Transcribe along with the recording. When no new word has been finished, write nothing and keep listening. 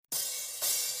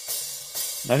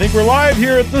I think we're live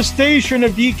here at the station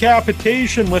of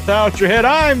decapitation without your head.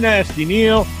 I'm Nasty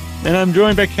Neil, and I'm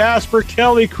joined by Casper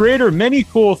Kelly, creator of many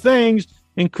cool things,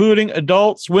 including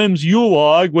Adult Swim's Yule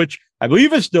Log, which I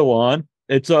believe is still on.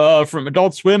 It's from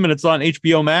Adult Swim, and it's on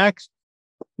HBO Max.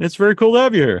 It's very cool to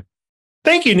have you here.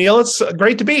 Thank you, Neil. It's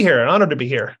great to be here. An honor to be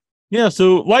here. Yeah,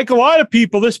 so like a lot of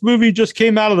people, this movie just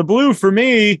came out of the blue for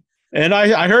me, and I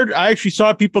actually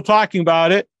saw people talking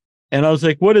about it, and I was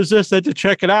like, what is this? I had to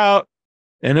check it out.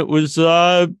 And it was,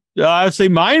 I'd say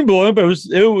mind-blowing, but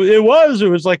it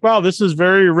was like, wow, this is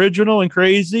very original and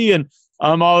crazy, and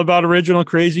I'm all about original,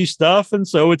 crazy stuff, and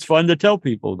so it's fun to tell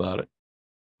people about it.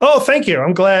 Oh, thank you.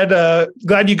 I'm glad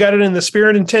you got it in the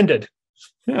spirit intended.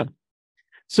 Yeah.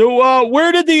 So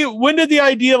when did the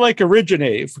idea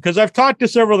originate? Because I've talked to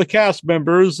several of the cast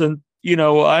members, and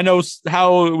I know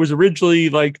how it was originally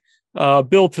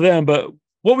built to them, but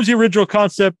what was the original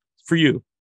concept for you?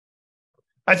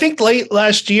 I think late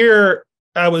last year,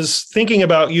 I was thinking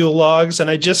about Yule logs, and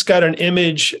I just got an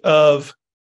image of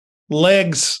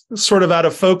legs sort of out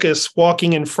of focus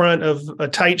walking in front of a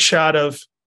tight shot of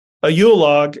a Yule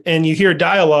log, and you hear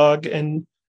dialogue, and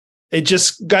it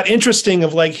just got interesting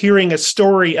of hearing a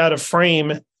story out of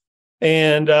frame.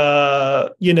 And,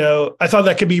 I thought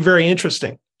that could be very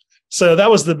interesting. So that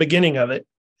was the beginning of it.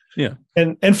 Yeah.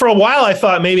 And for a while, I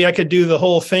thought maybe I could do the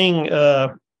whole thing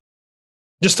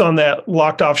just on that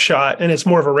locked off shot, and it's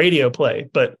more of a radio play,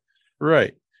 but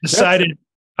right. Decided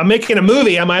I'm making a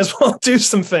movie. I might as well do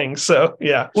some things. So,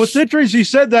 yeah. Well, it's interesting you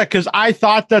said that, because I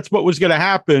thought that's what was going to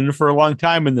happen for a long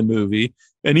time in the movie.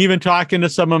 And even talking to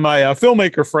some of my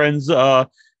filmmaker friends,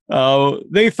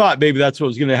 they thought maybe that's what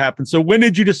was going to happen. So when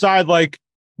did you decide,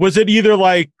 was it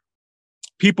either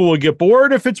people will get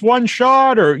bored if it's one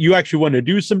shot, or you actually want to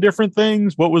do some different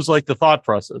things? What was the thought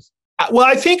process? Well,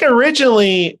 I think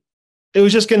originally it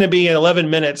was just going to be in 11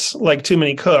 minutes, like Too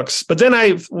Many Cooks. But then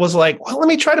I was like, well, let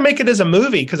me try to make it as a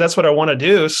movie, because that's what I want to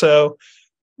do. So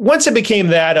once it became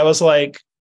that, I was like,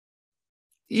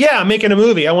 yeah, I'm making a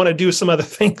movie. I want to do some other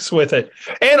things with it.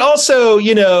 And also,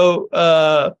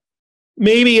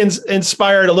 maybe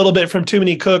inspired a little bit from Too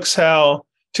Many Cooks, how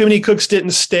Too Many Cooks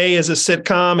didn't stay as a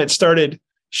sitcom. It started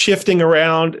shifting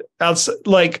around,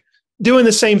 doing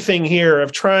the same thing here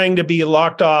of trying to be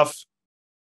locked off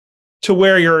to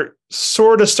where you're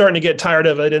sort of starting to get tired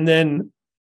of it, and then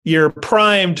you're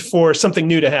primed for something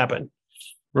new to happen.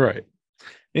 Right.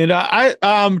 And I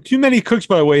Too Many Cooks,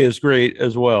 by the way, is great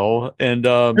as well. And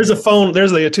there's a phone.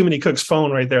 There's a Too Many Cooks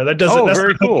phone right there. That doesn't. Oh, that's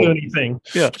very not cool. do anything.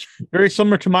 Yeah, very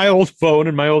similar to my old phone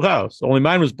in my old house. Only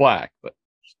mine was black. But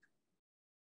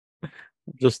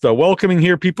just welcoming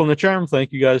here, people in the chat room.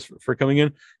 Thank you guys for coming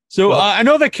in. So I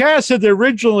know the cast said that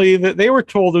originally that they were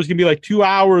told there was going to be 2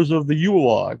 hours of the Yule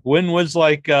log. When was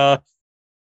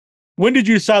when did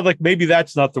you decide maybe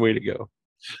that's not the way to go?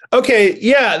 Okay,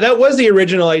 yeah, that was the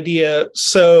original idea.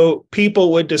 So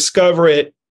people would discover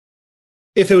it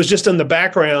if it was just in the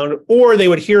background, or they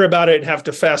would hear about it and have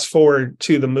to fast forward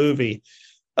to the movie.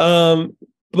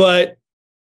 But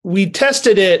we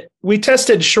tested it. We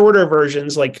tested shorter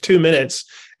versions, 2 minutes,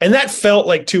 and that felt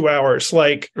like 2 hours.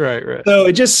 Right. So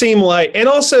it just seemed and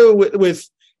also with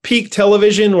peak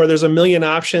television, where there's a million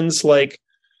options,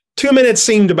 2 minutes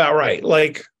seemed about right.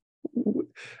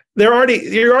 You're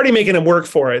already making them work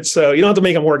for it. So you don't have to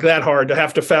make them work that hard to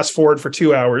have to fast forward for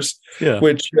 2 hours,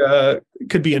 which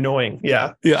could be annoying.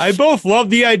 Yeah. Yeah. I both love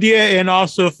the idea and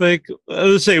also think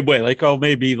the same way,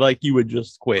 maybe you would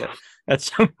just quit at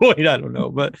some point. I don't know.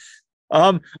 But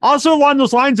also along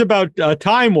those lines about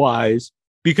time wise,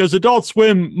 because Adult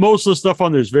Swim, most of the stuff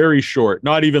on there is very short,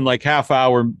 not even half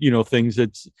hour, things.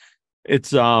 It's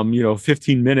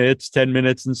 15 minutes, 10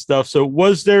 minutes and stuff. So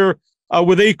was there,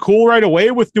 were they cool right away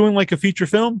with doing a feature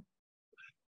film?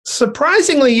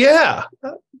 Surprisingly, yeah.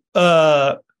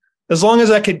 As long as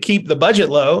I could keep the budget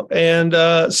low. And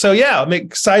so, yeah, I'm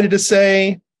excited to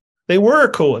say they were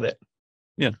cool with it.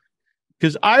 Yeah.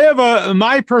 Because I have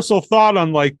my personal thought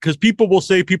on because people will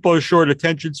say people are short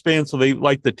attention span, so they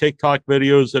like the TikTok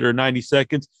videos that are 90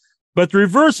 seconds. But the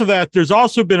reverse of that, there's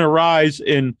also been a rise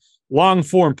in long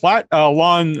form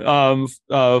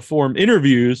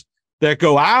interviews that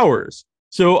go hours.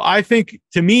 So I think,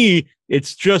 to me,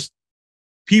 it's just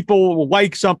people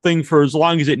like something for as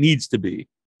long as it needs to be.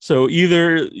 So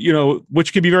either,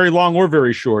 which can be very long or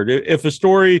very short. If a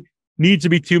story needs to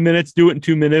be 2 minutes, do it in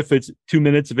 2 minutes. If it's 2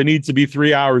 minutes, if it needs to be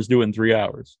 3 hours, do it in 3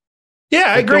 hours. Yeah,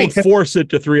 I agree. Don't force it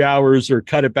to 3 hours or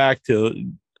cut it back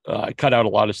to cut out a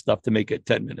lot of stuff to make it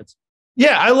 10 minutes.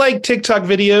 Yeah, I like TikTok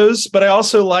videos, but I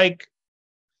also like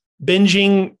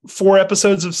binging 4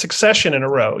 episodes of Succession in a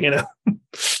row,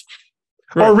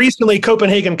 Or recently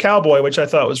Copenhagen Cowboy, which I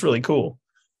thought was really cool.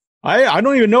 I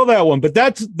don't even know that one, but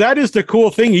that is the cool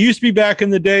thing. It used to be back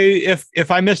in the day,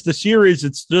 if I missed the series,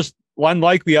 it's just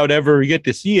unlikely I would ever get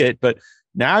to see it. But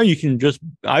now you can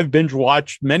I've binge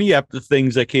watched many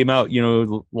things that came out,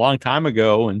 a long time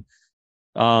ago.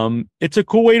 And it's a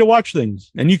cool way to watch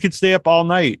things. And you could stay up all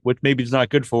night, which maybe is not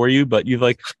good for you, but you're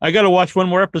like, I got to watch one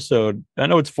more episode. I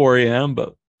know it's 4 a.m.,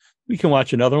 but we can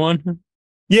watch another one.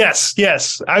 Yes.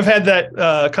 I've had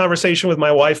that conversation with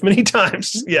my wife many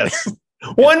times. Yes.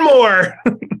 One more.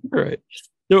 Right.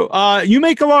 So you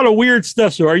make a lot of weird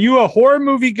stuff. So are you a horror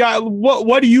movie guy?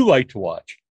 What do you like to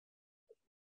watch?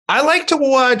 I like to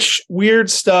watch weird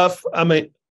stuff.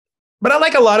 But I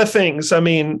like a lot of things. I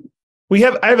mean, I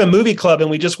have a movie club and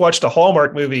we just watched a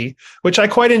Hallmark movie, which I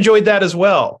quite enjoyed that as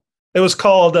well. It was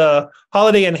called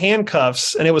Holiday in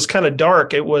Handcuffs, and it was kind of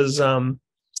dark. It was a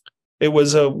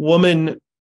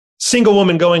single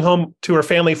woman going home to her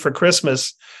family for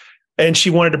Christmas, and she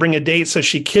wanted to bring a date, so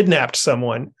she kidnapped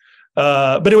someone.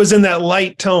 But it was in that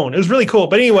light tone. It was really cool.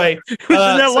 But anyway, it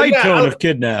was in that light tone of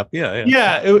kidnap.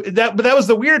 Yeah. But that was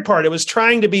the weird part. It was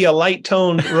trying to be a light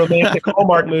tone romantic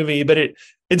Hallmark movie, but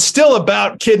it's still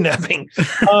about kidnapping.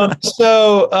 I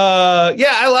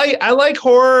like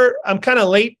horror. I'm kind of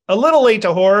a little late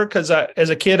to horror because as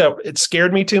a kid, it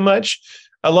scared me too much.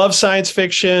 I love science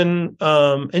fiction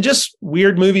and just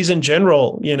weird movies in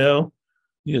general.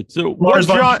 Yeah. So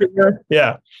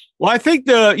yeah. Well, I think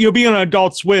being on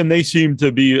Adult Swim, they seem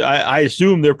to be. I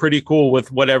assume they're pretty cool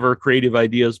with whatever creative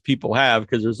ideas people have,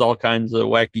 because there's all kinds of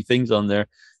wacky things on there.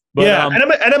 But, yeah,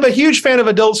 and I'm a huge fan of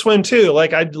Adult Swim too.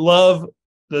 Like, I love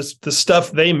the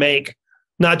stuff they make,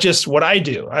 not just what I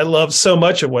do. I love so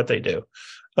much of what they do,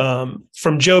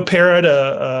 from Joe Parra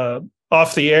to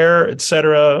Off the Air,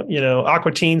 etc.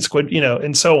 Aqua Teen, Squid,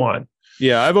 and so on.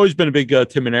 Yeah, I've always been a big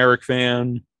Tim and Eric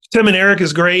fan. Tim and Eric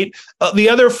is great. The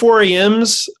other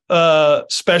 4AM's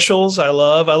specials I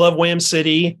love. I love Wham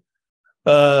City,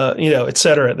 et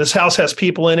cetera. This House Has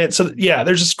People in It. So yeah,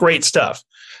 there's just great stuff.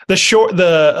 The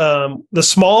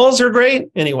Smalls are great.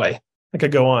 Anyway, I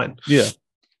could go on. Yeah.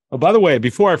 Oh, by the way,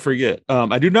 before I forget,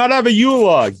 I do not have a Yule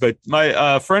log, but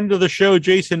my friend of the show,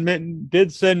 Jason Minton,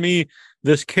 did send me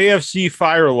this KFC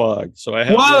fire log. So I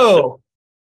have. Whoa.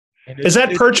 Is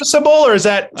that purchasable, or is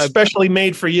that specially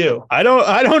made for you? I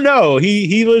don't know.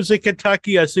 He lives in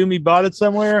Kentucky. I assume he bought it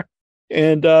somewhere.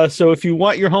 And so if you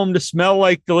want your home to smell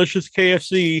like delicious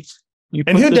KFC, you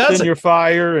put this in your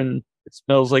fire, and it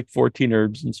smells like 14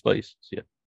 herbs and spices. Yeah.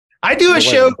 I do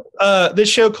this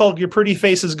show called Your Pretty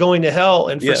Face is Going to Hell.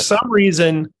 And for some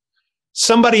reason,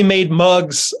 somebody made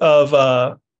mugs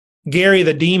of Gary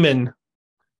the Demon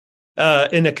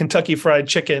in a Kentucky Fried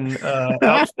Chicken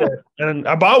outfit, and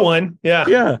I bought one.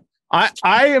 Yeah. I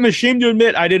am ashamed to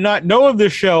admit I did not know of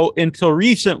this show until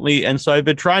recently, and so I've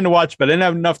been trying to watch, but I didn't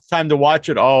have enough time to watch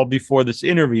it all before this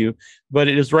interview. But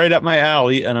it is right up my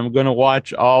alley, and I'm going to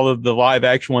watch all of the live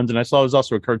action ones. And I saw there's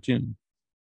also a cartoon.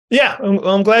 Yeah,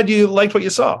 I'm glad you liked what you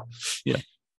saw. Yeah.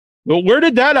 Well, where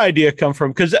did that idea come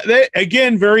from? Because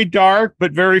again, very dark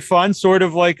but very fun, sort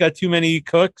of like Too Many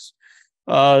Cooks.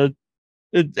 And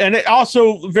it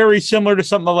also very similar to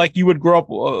something like you would grow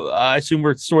up. I assume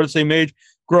we're sort of the same age.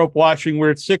 Grow up watching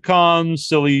weird sitcoms,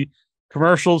 silly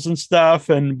commercials, and stuff.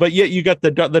 But yet you got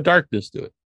the darkness to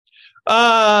it.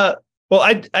 Well,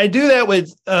 I do that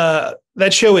with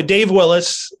that show with Dave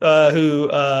Willis, who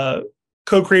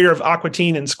co-creator of Aqua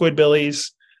Teen and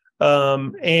Squidbillies,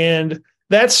 and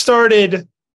that started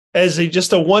as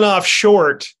just a one-off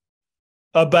short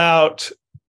about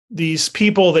these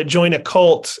people that join a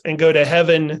cult and go to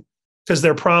heaven because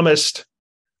they're promised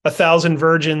 1,000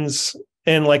 virgins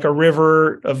and like a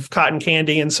river of cotton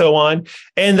candy and so on.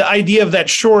 And the idea of that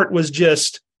short was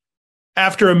just,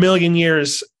 after a million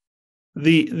years,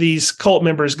 these cult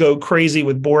members go crazy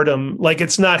with boredom. Like,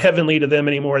 it's not heavenly to them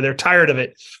anymore. They're tired of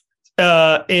it.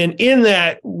 And in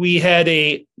that, we had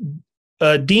a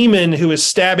demon who was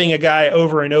stabbing a guy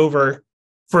over and over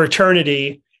for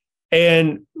eternity.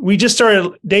 And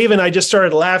Dave and I just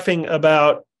started laughing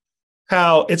about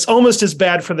how it's almost as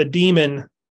bad for the demon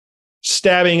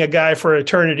stabbing a guy for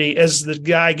eternity as the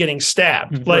guy getting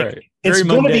stabbed. Like, right. It's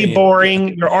going to be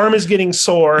boring. Your arm is getting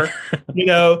sore,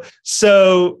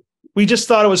 So we just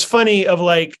thought it was funny of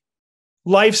like,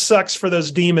 life sucks for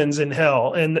those demons in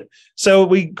hell. And so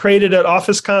we created an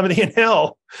office comedy in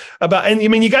hell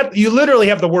you literally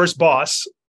have the worst boss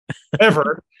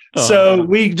ever. So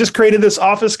we just created this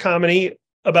office comedy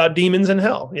about demons in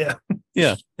hell. Yeah.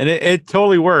 Yeah. And it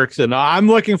totally works. And I'm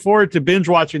looking forward to binge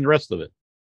watching the rest of it.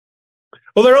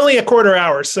 Well, they're only a quarter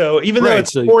hour. So even though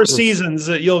it's 4 seasons,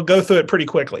 you'll go through it pretty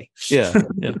quickly. Yeah.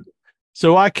 Yeah.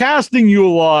 So casting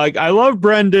Yule log. I love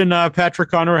Brendan Patrick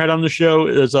Connor had on the show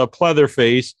as a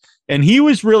Pleatherface, and he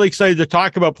was really excited to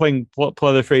talk about playing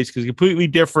Pleatherface because completely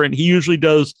different. He usually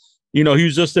does, he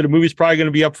was just at a movie's probably going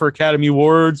to be up for Academy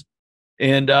Awards,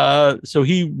 and so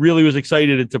he really was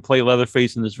excited to play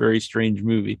Leatherface in this very strange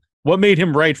movie. What made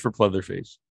him right for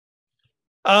Pleatherface?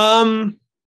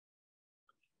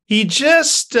 He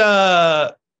just,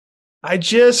 I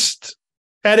just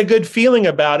had a good feeling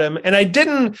about him, and we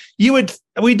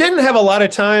didn't have a lot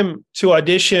of time to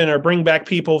audition or bring back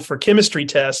people for chemistry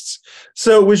tests.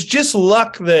 So it was just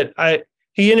luck that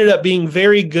he ended up being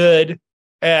very good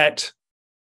at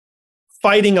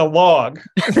fighting a log,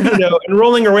 and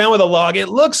rolling around with a log. It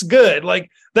looks good.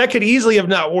 Like that could easily have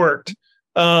not worked.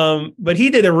 But he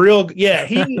did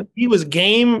he was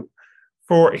game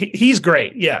for, he's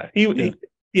great. Yeah.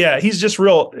 He's just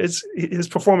real. His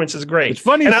performance is great. It's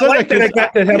funny. And I like that I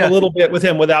got to have a little bit with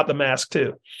him without the mask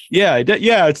too. Yeah.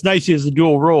 It's nice. He has a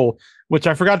dual role, which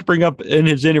I forgot to bring up in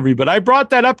his interview, but I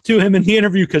brought that up to him in the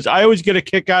interview because I always get a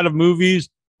kick out of movies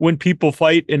when people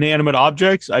fight inanimate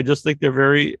objects. I just think they're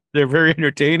very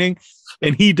entertaining,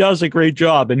 and he does a great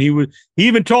job. And he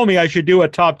even told me I should do a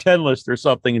top 10 list or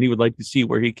something, and he would like to see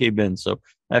where he came in. So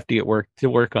I have to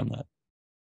work on that.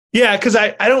 Yeah, because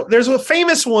I don't. There's a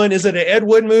famous one. Is it an Ed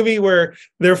Wood movie where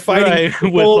they're fighting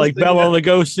with like Bela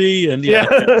Lugosi and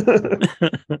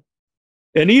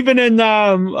and even in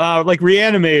like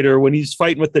Reanimator when he's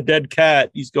fighting with the dead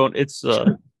cat, he's going. It's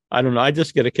I don't know. I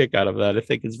just get a kick out of that. I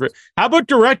think it's very. How about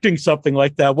directing something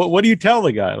like that? What do you tell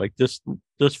the guy? Like just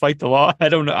fight the law? I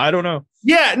don't know.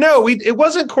 Yeah, no, it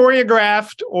wasn't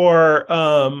choreographed it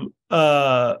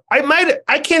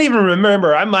I can't even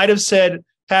remember. I might have said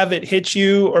have it hit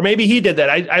you, or maybe he did that.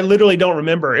 I literally don't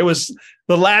remember. It was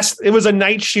a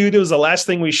night shoot. It was the last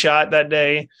thing we shot that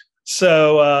day.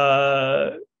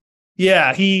 So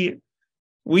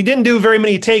we didn't do very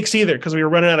many takes either because we were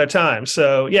running out of time.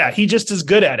 So yeah, he just is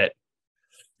good at it.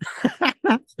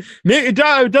 It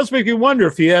does make you wonder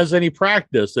if he has any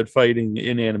practice at fighting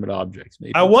inanimate objects.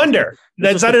 Maybe I wonder.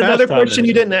 That's not another question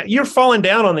you didn't. You're falling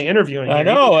down on the interviewing. I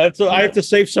know. I have to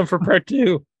save some for part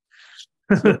 2.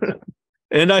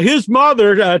 And his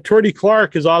mother, Tordy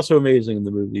Clark, is also amazing in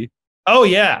the movie. Oh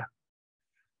yeah,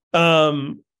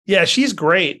 yeah, she's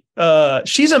great.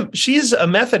 She's a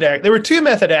method actor. There were 2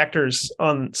 method actors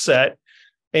on set,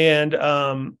 and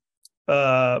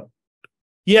so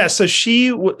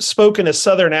she spoke in a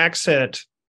Southern accent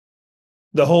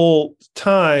the whole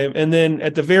time, and then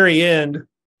at the very end,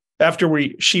 after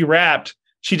she rapped,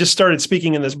 she just started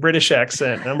speaking in this British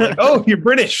accent. And I'm like, oh, you're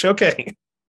British, okay.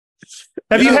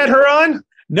 Have you had her on?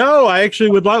 No, I actually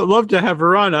would love to have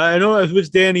her on. I know it was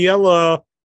Daniela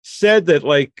said that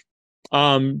like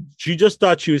she just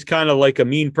thought she was kind of like a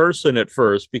mean person at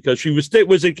first because she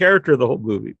was in character the whole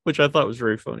movie, which I thought was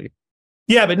very funny.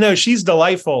 Yeah, but no, she's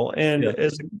delightful and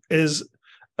is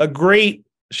a great.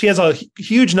 She has a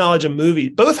huge knowledge of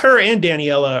movies. Both her and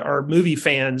Daniela are movie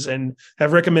fans and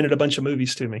have recommended a bunch of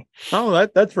movies to me. Oh,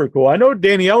 that's very cool. I know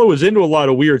Daniela was into a lot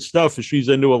of weird stuff. She's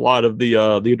into a lot of the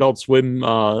Adult Swim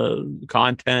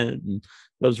content, and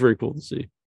that was very cool to see.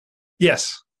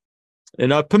 Yes.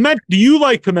 And do you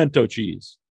like pimento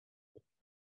cheese?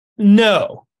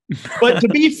 No, but to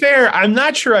be fair, I'm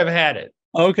not sure I've had it.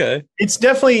 Okay, it's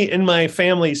definitely in my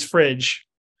family's fridge.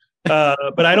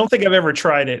 But I don't think I've ever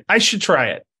tried it. I should try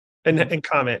it and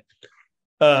comment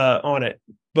on it,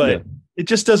 but it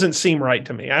just doesn't seem right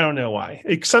to me. I don't know why.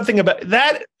 It's something about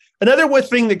that. Another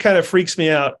thing that kind of freaks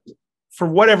me out for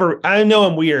whatever. I know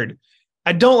I'm weird.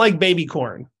 I don't like baby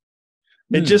corn.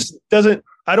 It just doesn't.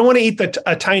 I don't want to eat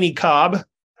a tiny cob.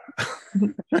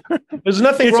 There's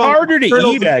nothing. It's wrong harder to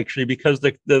eat actually because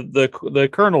the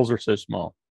kernels are so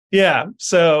small. Yeah.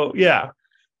 So yeah.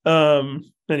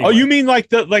 Anyway. Oh, you mean like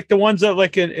the ones that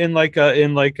like in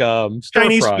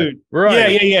Chinese fry. food,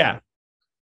 Right? Yeah.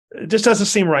 It just doesn't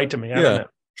seem right to me. I don't know.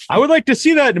 I would like to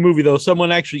see that in a movie though. Someone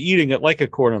actually eating it like a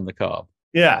corn on the cob.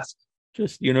 Yeah,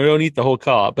 just don't eat the whole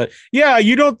cob, but yeah,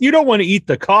 you don't want to eat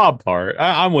the cob part.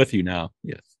 I'm with you now.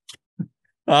 Yes.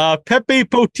 Pepe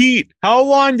Poteet. How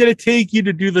long did it take you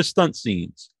to do the stunt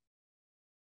scenes?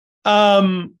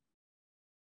 Yeah,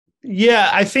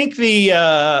 I think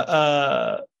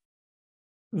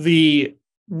the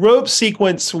rope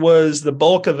sequence was the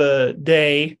bulk of the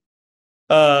day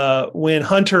when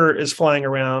Hunter is flying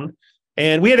around,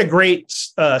 and we had a great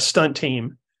stunt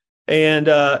team, and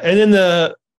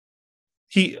then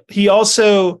he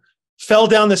also fell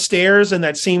down the stairs in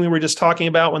that scene we were just talking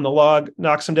about when the log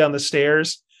knocks him down the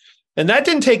stairs, and that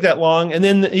didn't take that long, and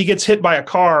then he gets hit by a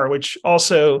car, which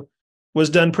also was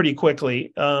done pretty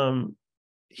quickly.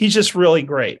 He's just really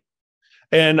great.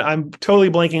 and I'm totally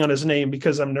blanking on his name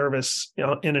because I'm nervous,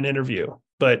 in an interview.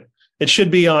 But it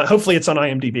should be on. Hopefully, it's on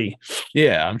IMDb.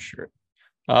 Yeah, I'm sure.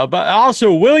 But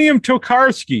also William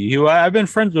Tokarski, who I've been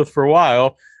friends with for a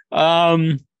while.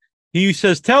 He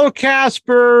says, "Tell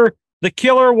Casper the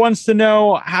killer wants to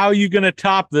know how you going to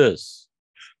top this."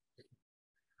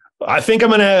 I think I'm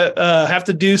going to have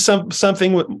to do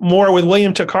something more with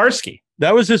William Tokarski.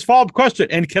 That was his follow-up question.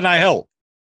 And can I help?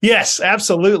 Yes,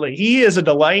 absolutely. He is a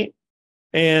delight.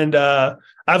 And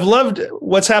I've loved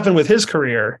what's happened with his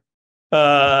career.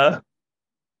 And,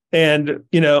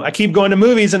 I keep going to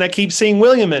movies and I keep seeing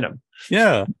William in them.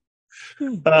 Yeah.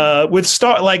 With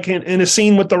like in a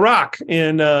scene with The Rock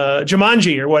in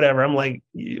Jumanji or whatever. I'm like,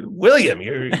 William,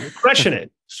 you're crushing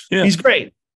it. Yeah. He's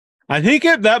great. I think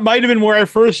that might have been where I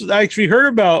first actually heard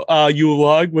about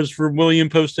Yule was from William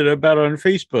posted about it on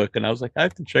Facebook. And I was like, I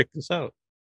have to check this out.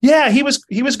 Yeah, he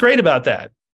was great about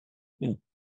that. Yeah.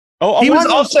 He was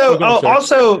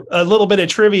also a little bit of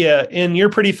trivia in Your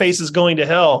Pretty Face is Going to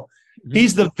Hell. Mm-hmm.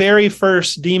 He's the very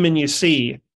first demon you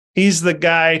see. He's the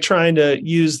guy trying to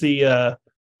use the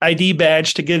ID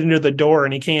badge to get into the door,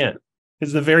 and he can't.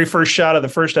 It's the very first shot of the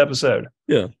first episode.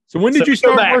 Yeah. So when did you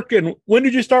start working? When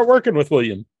did you start working with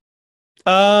William?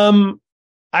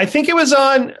 I think it was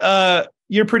on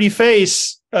Your Pretty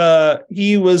Face.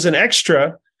 He was an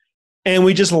extra, and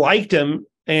we just liked him,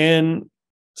 and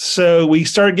so we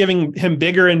started giving him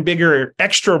bigger and bigger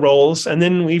extra roles, and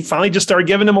then we finally just started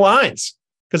giving him lines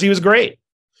because he was great.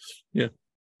 Yeah.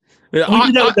 We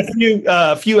did that with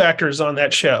a few actors on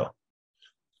that show.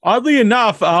 Oddly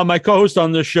enough, my co-host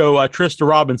on this show, Trista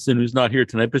Robinson, who's not here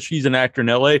tonight, but she's an actor in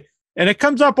LA, and it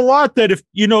comes up a lot that if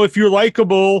you're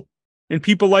likable and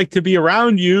people like to be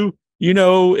around you,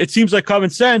 it seems like common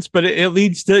sense, but it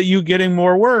leads to you getting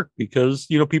more work because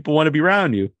people want to be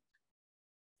around you.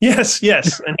 Yes,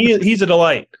 and he's a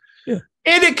delight. Yeah,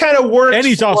 and it kind of works. And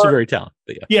he's also very talented.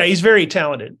 Yeah, he's very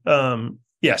talented.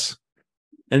 Yes,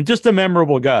 and just a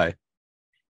memorable guy.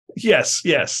 Yes.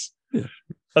 Yeah.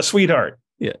 A sweetheart.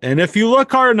 Yeah, and if you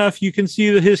look hard enough, you can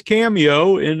see his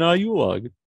cameo in Yule.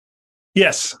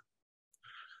 Yes,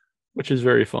 which is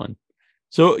very fun.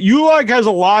 So Yule has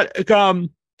a lot.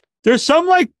 There's some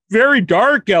like very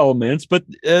dark elements, but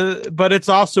it's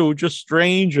also just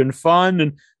strange and fun.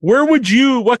 And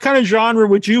what kind of genre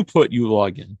would you put Yule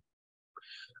in?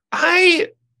 I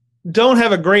don't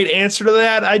have a great answer to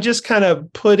that. I just kind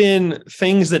of put in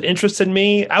things that interested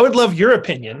me. I would love your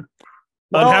opinion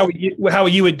on how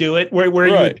you would do it. Where right.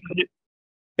 You would put it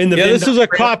in the this is a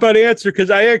cop-out answer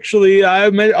because I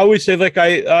always say like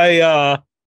I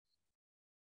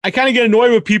kind of get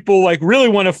annoyed with people like really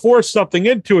want to force something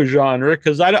into a genre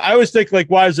because I always think like,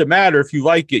 why does it matter if you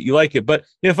like it? You like it. But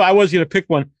if I was going to pick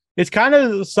one, it's kind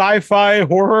of sci-fi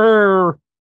horror.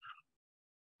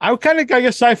 I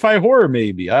guess sci-fi horror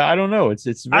maybe. I don't know. It's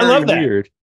very I love that. Weird.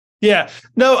 Yeah.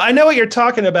 No, I know what you're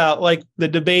talking about. Like the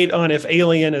debate on if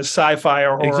Alien is sci-fi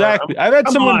or horror. Exactly. I've had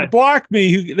someone block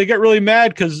me they get really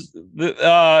mad because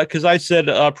I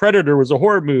said Predator was a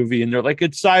horror movie and they're like,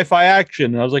 it's sci-fi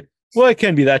action. And I was like, well, it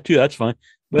can be that too. That's fine.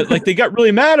 But like they got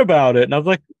really mad about it. And I was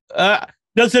like,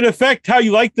 does it affect how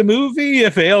you like the movie?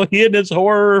 If Alien is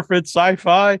horror, if it's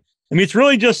sci-fi? I mean, it's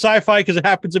really just sci-fi because it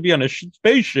happens to be on a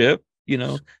spaceship,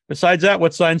 Besides that,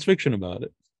 what's science fiction about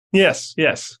it? Yes.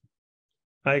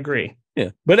 I agree. Yeah.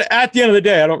 But at the end of the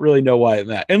day, I don't really know why it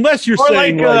matters. Unless you're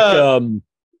saying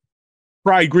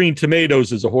Fried Green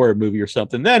Tomatoes is a horror movie or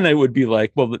something, then it would be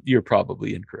like, well, you're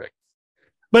probably incorrect.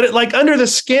 But like Under the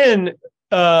Skin,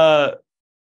 Scarlett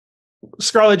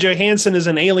Johansson is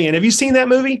an alien. Have you seen that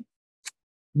movie?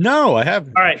 No, I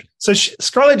haven't. All right. So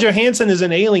Scarlett Johansson is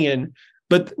an alien,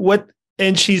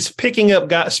 and she's picking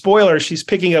up she's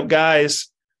picking up guys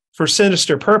for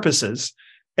sinister purposes.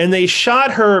 And they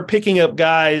shot her picking up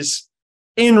guys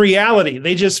in reality.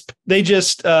 They just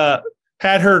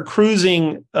had her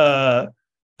cruising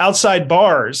outside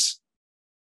bars,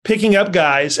 picking up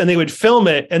guys, and they would film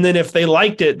it. And then if they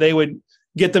liked it, they would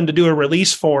get them to do a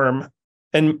release form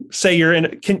and say, do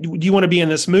you want to be in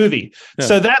this movie? Yeah.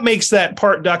 So that makes that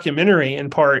part documentary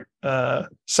and part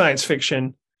science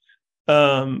fiction.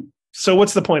 So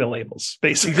what's the point of labels,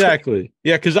 basically? Exactly.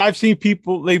 Yeah, because I've seen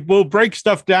people, they will break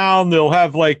stuff down. They'll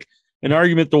have like an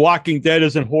argument, The Walking Dead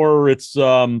isn't horror, it's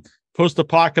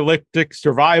post-apocalyptic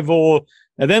survival.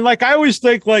 And then like I always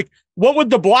think like, what would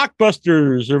the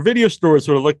Blockbusters or video stores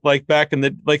sort of look like back in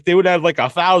they would have like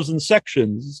 1,000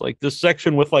 sections. It's like this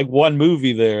section with like one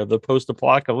movie there, the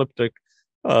post-apocalyptic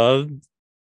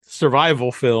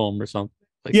survival film or something.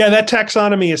 That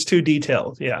taxonomy is too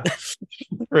detailed. Yeah.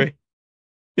 Right.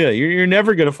 Yeah, you're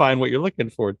never going to find what you're looking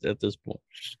for at this point.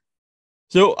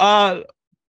 So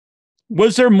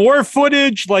Was there more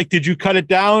footage? Like, did you cut it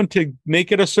down to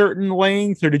make it a certain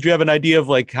length, or did you have an idea of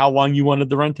like how long you wanted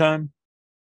the runtime?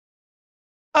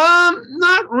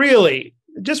 Not really.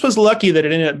 Just was lucky that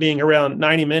it ended up being around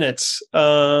 90 minutes.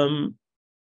 And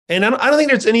I don't think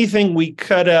there's anything we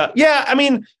cut out. Yeah, I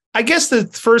mean, I guess the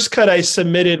first cut I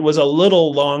submitted was a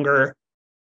little longer,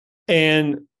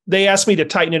 and they asked me to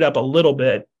tighten it up a little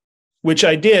bit, which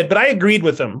I did, but I agreed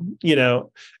with them. You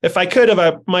know, if I could have,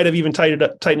 I might have even tightened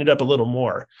it up a little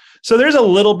more. So there's a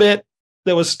little bit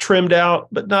that was trimmed out,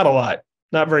 but not a lot,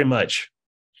 not very much.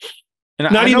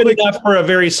 And not even enough for a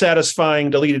very satisfying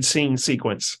deleted scene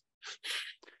sequence.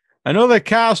 I know that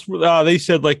cast, they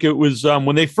said like it was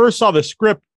when they first saw the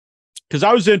script, because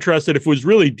I was interested if it was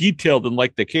really detailed in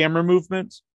like the camera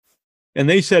movements. And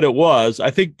they said it was.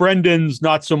 I think Brendan's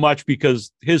not so much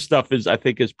because his stuff is, I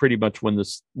think, is pretty much when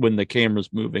the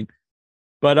camera's moving.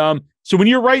 But so when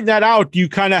you're writing that out, do you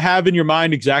kind of have in your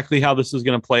mind exactly how this is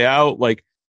going to play out? Like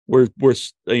we're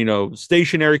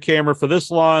stationary camera for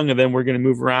this long, and then we're going to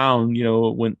move around,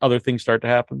 when other things start to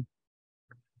happen.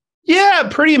 Yeah,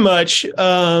 pretty much.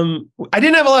 I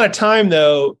didn't have a lot of time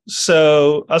though,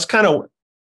 so I was kind of,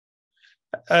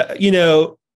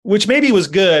 which maybe was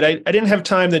good. I didn't have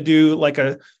time to do like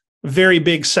a very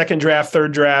big second draft,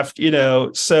 third draft,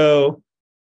 so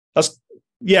I was,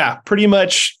 pretty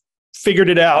much figured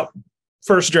it out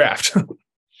first draft.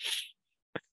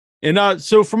 And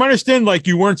so from my understanding, like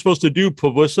you weren't supposed to do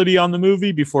publicity on the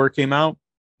movie before it came out.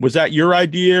 Was that your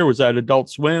idea? Or was that Adult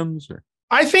Swim's? Or?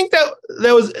 I think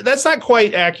that's not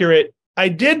quite accurate. I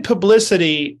did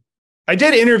publicity. I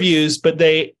did interviews, but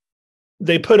they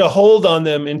put a hold on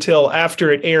them until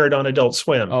after it aired on Adult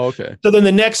Swim. Oh, okay. So then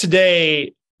the next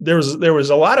day there was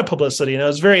a lot of publicity, and I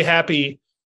was very happy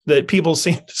that people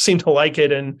seemed to like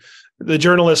it, and the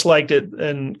journalists liked it,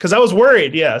 and because I was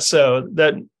worried, so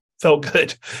that felt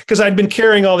good because I'd been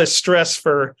carrying all this stress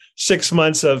for 6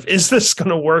 months of, is this going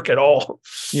to work at all?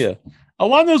 Yeah.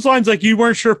 Along those lines, like you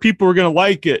weren't sure if people were going to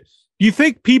like it. Do you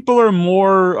think people are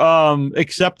more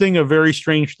accepting of very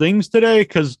strange things today?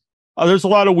 Because there's a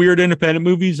lot of weird independent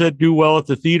movies that do well at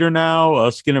the theater now.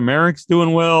 Skin of Merrick's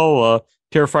doing well.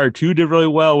 Terrifier 2 did really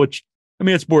well, which, I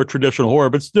mean, it's more traditional horror,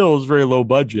 but still is very low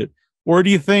budget. Or do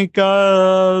you think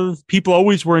people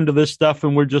always were into this stuff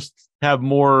and we're just have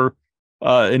more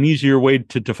an easier way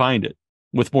to find it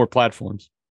with more platforms?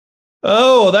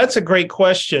 Oh, that's a great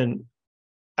question.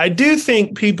 I do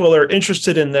think people are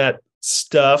interested in that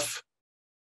stuff,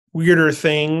 weirder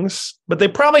things, but they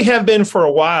probably have been for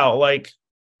a while. Like,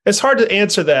 it's hard to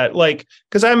answer that. Like,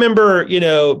 because I remember,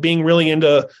 being really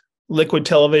into liquid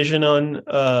television on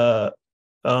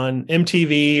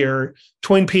MTV or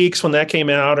Twin Peaks when that came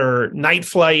out, or Night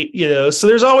Flight, so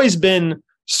there's always been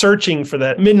searching for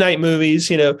that, midnight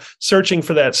movies, searching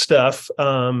for that stuff.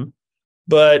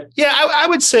 But yeah, I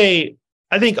would say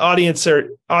I think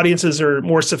audiences are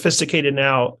more sophisticated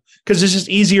now because it's just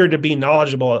easier to be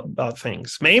knowledgeable about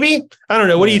things. Maybe, I don't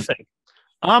know. What do you think?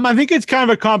 I think it's kind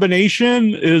of a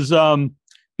combination is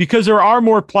because there are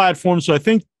more platforms. So I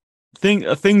think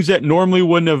things that normally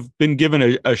wouldn't have been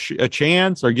given a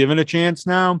chance are given a chance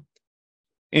now.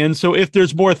 And so if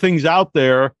there's more things out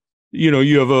there,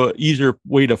 you have a easier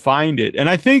way to find it. And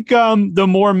I think the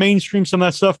more mainstream some of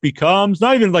that stuff becomes,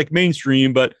 not even like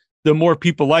mainstream, but the more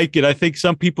people like it, I think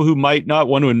some people who might not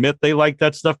want to admit they like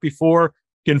that stuff before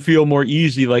can feel more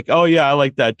easy. Like, oh yeah, I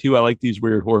like that too. I like these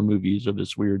weird horror movies or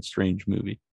this weird, strange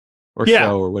movie or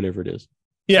show or whatever it is.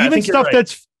 Yeah. Even stuff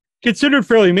that's considered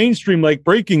fairly mainstream, like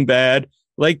Breaking Bad,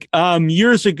 like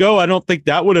years ago, I don't think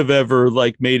that would have ever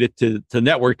like made it to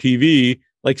network TV.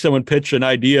 Like someone pitched an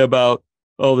idea about,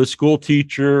 the school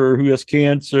teacher who has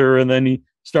cancer, and then he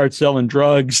starts selling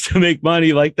drugs to make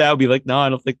money. Like that would be like, no, I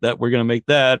don't think that we're going to make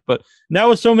that. But now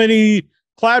with so many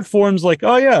platforms, like,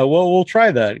 oh yeah, well, we'll try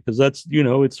that because that's,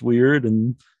 it's weird,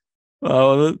 and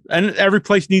every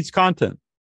place needs content.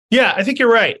 Yeah, I think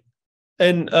you're right.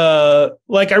 And I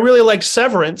really liked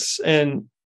Severance, and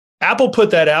Apple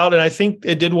put that out, and I think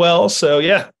it did well. So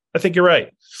yeah, I think you're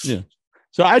right. Yeah.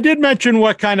 So I did mention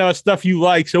what kind of stuff you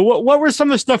like. So what were some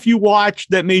of the stuff you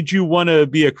watched that made you want to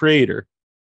be a creator?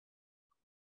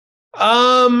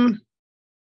 I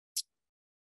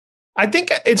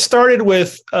think it started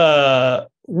with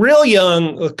real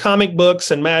young comic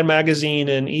books and Mad Magazine,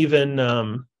 and even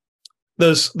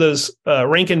those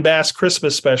Rankin Bass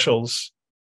Christmas specials,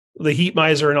 the Heat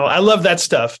Miser and all. I love that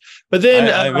stuff. But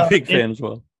then I'm a big fan as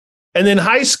well. And then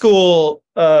high school,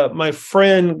 my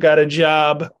friend got a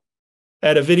job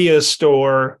at a video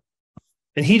store,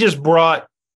 and he just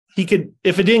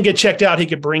if it didn't get checked out, he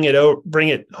could bring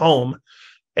it home.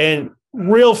 And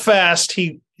real fast,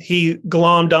 he he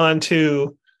glommed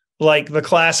onto like the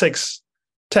classics,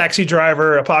 Taxi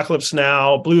Driver, Apocalypse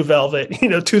Now, Blue Velvet,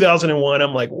 2001.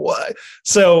 I'm like, what?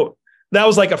 So that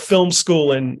was like a film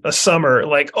school in a summer.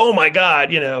 Like, oh my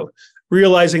God,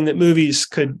 realizing that movies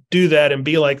could do that and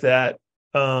be like that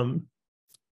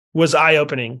was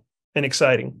eye-opening and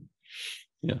exciting.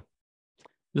 Yeah.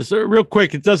 Just real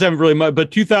quick, it doesn't have really much,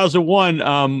 but 2001,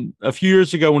 a few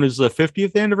years ago when it was the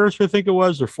 50th anniversary, I think it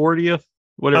was, or 40th,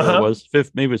 whatever it was,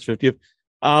 maybe it's 50th.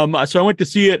 So I went to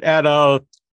see it at a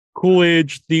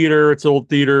Coolidge Theater. It's an old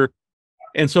theater.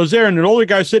 And so I was there, and an older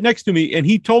guy sitting next to me, and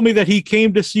he told me that he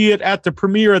came to see it at the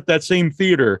premiere at that same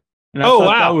theater. And I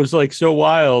thought that was like so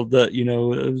wild that, it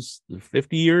was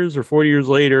 50 years or 40 years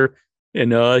later.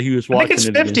 And he was watching. I think it's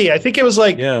 50. I think it was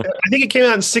I think it came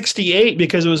out in 68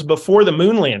 because it was before the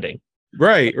moon landing.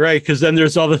 Right. Because then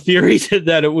there's all the theories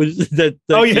that it was that.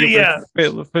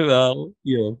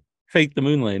 Fake the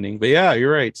moon landing. But yeah,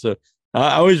 you're right. So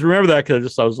I always remember that because I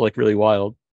just thought it was like really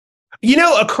wild.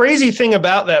 A crazy thing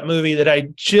about that movie that I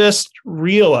just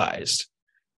realized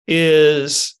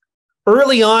is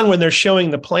early on when they're showing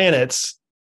the planets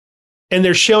and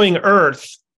they're showing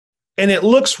Earth, and it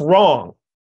looks wrong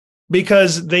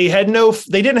because they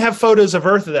didn't have photos of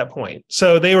Earth at that point.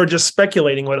 So they were just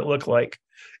speculating what it looked like.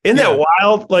 Isn't that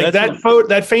wild? Like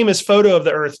that famous photo of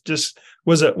the Earth just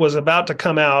was about to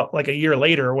come out like a year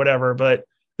later or whatever, but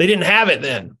they didn't have it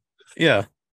then. Yeah.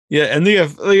 Yeah, and the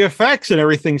effects and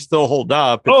everything still hold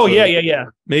up.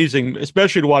 It's amazing,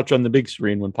 especially to watch on the big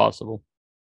screen when possible.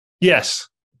 Yes,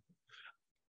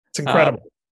 it's incredible.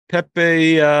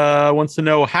 Pepe wants to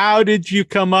know, how did you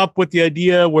come up with the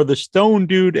idea where the stone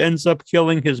dude ends up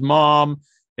killing his mom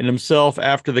and himself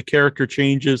after the character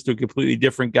changes to a completely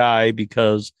different guy?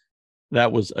 Because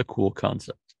that was a cool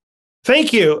concept.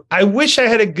 Thank you. I wish I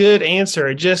had a good answer.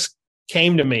 It just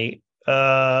came to me.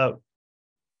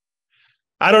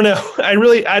 I don't know.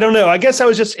 I don't know. I guess I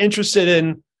was just interested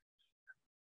in.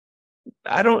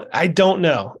 I don't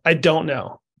know.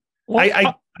 Well,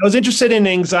 I was interested in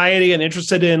anxiety and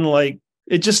interested in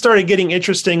it just started getting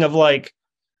interesting of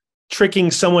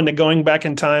tricking someone to going back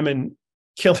in time and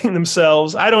killing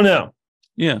themselves. I don't know.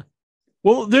 Yeah.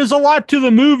 Well, there's a lot to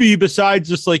the movie besides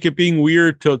just it being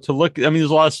weird to look. I mean, there's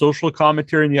a lot of social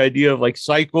commentary and the idea of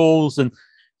cycles. And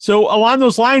so along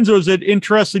those lines, was it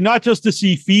interesting not just to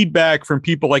see feedback from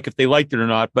people, if they liked it or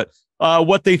not, but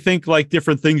what they think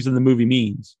different things in the movie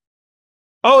means?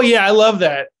 Oh, yeah, I love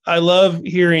that. I love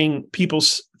hearing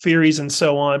people's theories and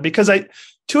so on, because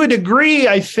to a degree,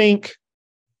 I think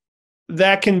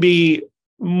that can be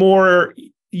more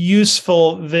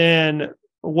useful than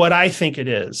what I think it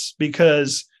is,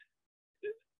 because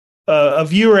a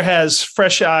viewer has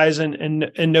fresh eyes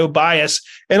and no bias.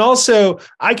 And also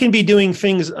I can be doing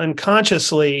things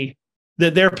unconsciously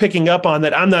that they're picking up on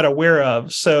that I'm not aware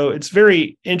of. So it's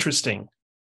very interesting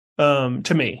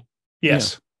to me.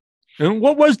 Yes. Yeah. And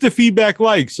what was the feedback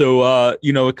like? So,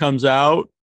 it comes out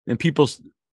and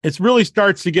it really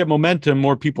starts to get momentum.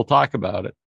 More people talk about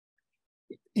it.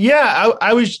 Yeah.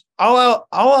 All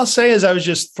I'll say is I was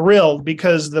just thrilled,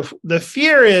 because the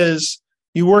fear is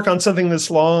you work on something this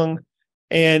long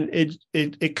and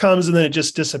it comes and then it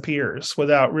just disappears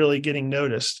without really getting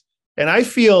noticed. And I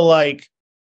feel like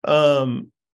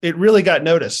it really got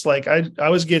noticed. I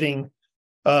was getting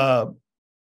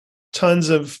tons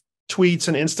of tweets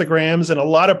and Instagrams and a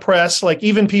lot of press.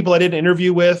 Even people I didn't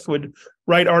interview with would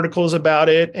write articles about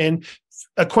it, and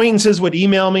acquaintances would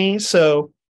email me.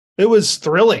 So it was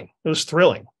thrilling.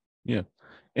 Yeah.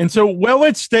 And so will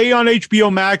it stay on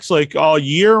HBO Max all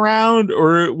year round,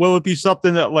 or will it be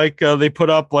something that they put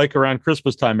up around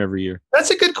Christmas time every year?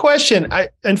 That's a good question.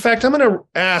 In fact, I'm going to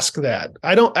ask that.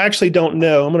 I don't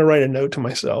know. I'm going to write a note to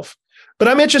myself, but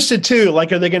I'm interested too. Are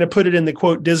they going to put it in the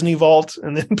quote Disney vault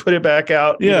and then put it back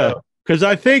out? Yeah. Because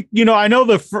I think, I know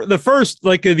the first,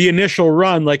 the initial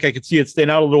run, I could see it staying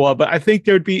out a little while, but I think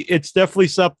it's definitely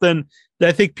something that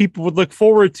I think people would look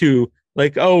forward to.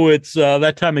 It's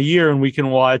that time of year and we can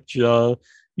watch Yule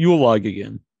log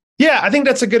again. Yeah, I think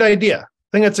that's a good idea.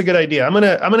 I'm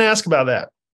gonna ask about that.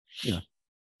 Yeah.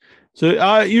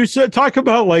 So you said talk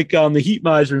about the heat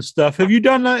miser and stuff. Have you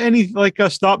done any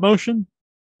stop motion?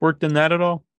 Worked in that at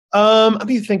all? Let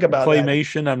me think about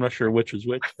claymation. That. I'm not sure which is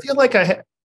which.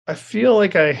 I feel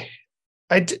like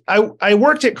I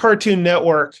worked at Cartoon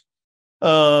Network,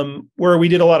 where we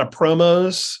did a lot of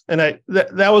promos, and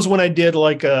that was when I did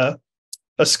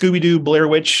a Scooby-Doo Blair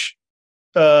Witch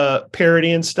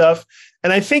parody and stuff.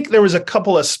 And I think there was a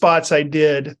couple of spots I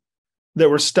did that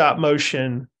were stop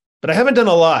motion, but I haven't done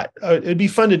a lot. It'd be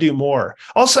fun to do more.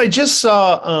 Also, I just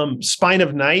saw Spine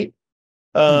of Night.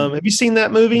 Have you seen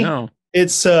that movie? No. it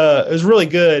was really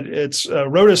good. It's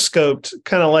rotoscoped,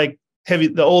 kind of like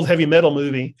the old heavy metal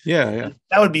movie. Yeah.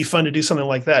 That would be fun to do something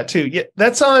like that too. Yeah,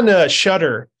 that's on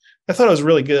Shudder. I thought it was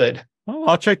really good. Oh,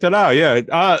 I'll check that out. Yeah.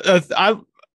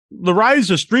 The rise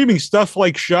of streaming stuff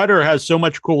like Shudder has so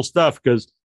much cool stuff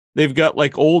because they've got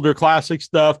like older classic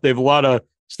stuff. They have a lot of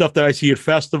stuff that I see at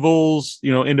festivals,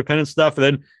 independent stuff. And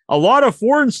then a lot of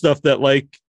foreign stuff that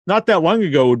like not that long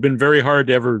ago would have been very hard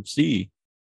to ever see.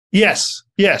 Yes.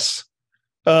 Yeah,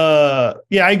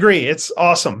 I agree. It's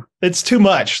awesome. It's too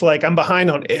much. Like I'm behind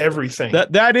on everything.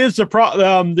 That is the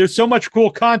problem. There's so much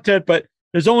cool content, but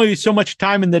there's only so much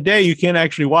time in the day. You can't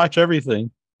actually watch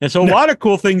everything. And so a lot of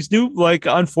cool things do like,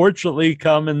 unfortunately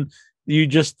come and you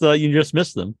just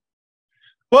miss them.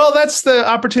 Well, that's the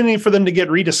opportunity for them to get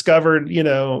rediscovered,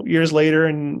 years later.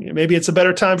 And maybe it's a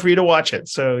better time for you to watch it.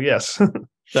 So yes.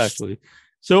 Exactly.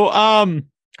 So,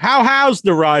 how has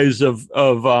the rise of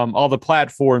all the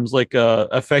platforms like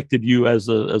affected you as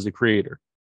a creator?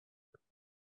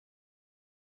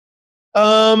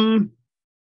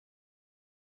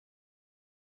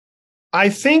 I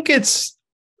think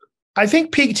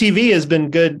Peak TV has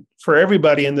been good for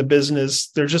everybody in the business.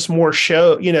 There's just more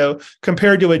show,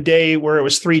 compared to a day where it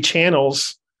was 3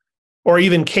 channels or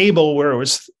even cable where it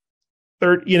was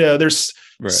there's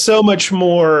right. So much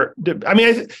more. I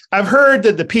mean, I've heard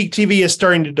that the Peak TV is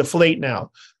starting to deflate now,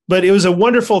 but it was a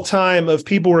wonderful time of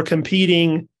people were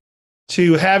competing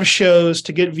to have shows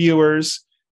to get viewers,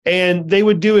 and they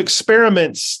would do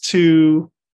experiments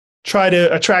to try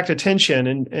to attract attention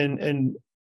and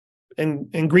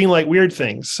greenlight weird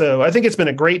things. So I think it's been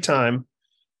a great time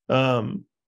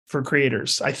for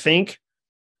creators. I think.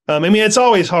 I mean, it's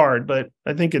always hard, but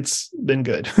I think it's been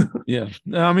good. Yeah,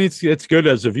 I mean, it's good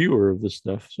as a viewer of this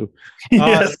stuff. So,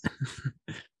 yes.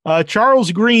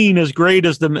 Charles Green, as great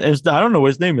as I don't know what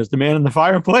his name is, the man in the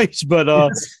fireplace, but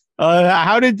yes.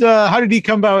 How did he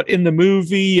come about in the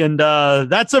movie? And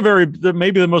that's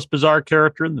maybe the most bizarre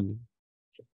character in the movie.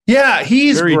 Yeah,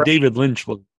 he's very great. David Lynch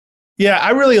look. Yeah,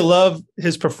 I really love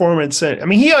his performance. I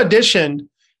mean, he auditioned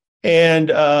and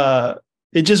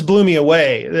it just blew me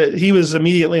away. He was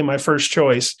immediately my first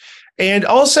choice. And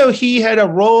also he had a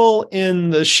role in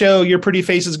the show Your Pretty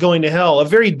Face is Going to Hell, a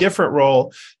very different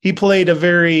role. He played a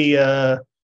very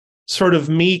sort of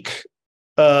meek,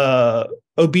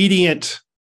 obedient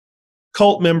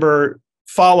cult member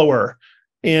follower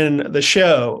in the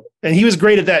show. And he was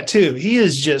great at that too. He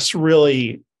is just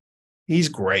really... He's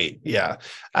great. Yeah.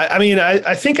 I mean,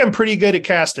 I think I'm pretty good at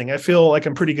casting. I feel like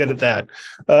I'm pretty good at that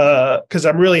because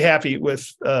I'm really happy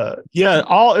with.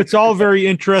 It's all very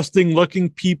interesting looking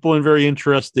people and very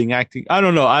interesting acting. I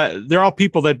don't know. They're all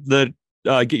people that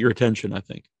get your attention, I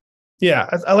think. Yeah,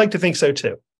 I like to think so,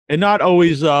 too. And not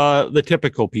always the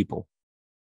typical people.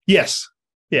 Yes.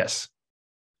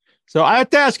 So I have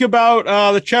to ask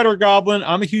about the Cheddar Goblin.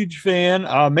 I'm a huge fan.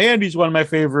 Mandy's one of my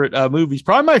favorite movies,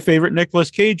 probably my favorite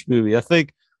Nicolas Cage movie. I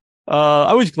think I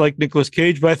always like Nicolas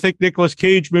Cage, but I think Nicolas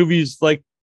Cage movies like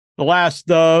the last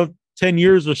 10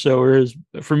 years or so is,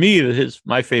 for me,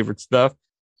 my favorite stuff.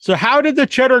 So how did the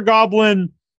Cheddar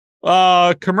Goblin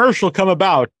commercial come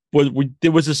about?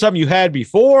 Was it something you had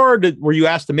before? Were you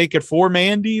asked to make it for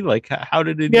Mandy? Like, how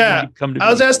did it come to be? I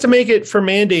was asked to make it for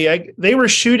Mandy. They were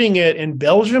shooting it in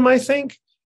Belgium, I think.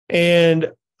 And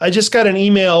I just got an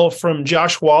email from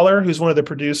Josh Waller, who's one of the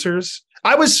producers.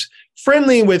 I was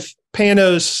friendly with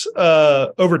Panos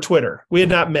over Twitter. We had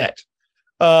not met.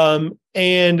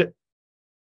 And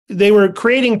they were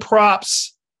creating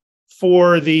props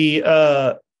for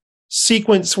the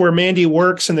sequence where Mandy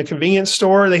works in the convenience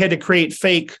store. They had to create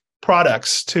fake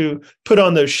products to put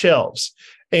on those shelves.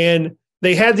 And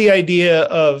they had the idea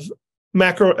of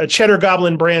a Cheddar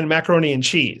Goblin brand macaroni and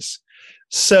cheese.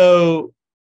 So,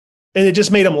 and it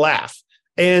just made them laugh.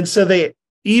 And so they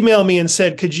emailed me and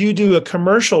said, could you do a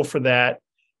commercial for that?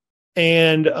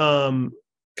 And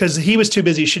because he was too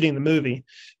busy shooting the movie.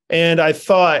 And I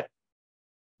thought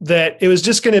that it was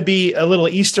just going to be a little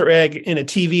Easter egg in a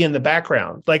TV in the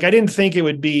background. Like, I didn't think it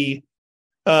would be,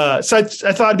 so I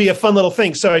thought it'd be a fun little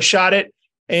thing. So I shot it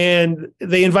and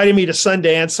they invited me to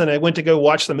Sundance and I went to go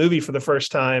watch the movie for the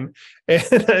first time. And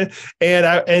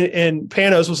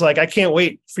Panos was like, I can't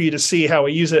wait for you to see how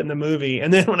we use it in the movie.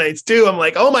 And then when I do, I'm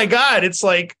like, oh my God, it's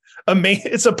like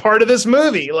it's a part of this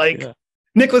movie. Like, yeah.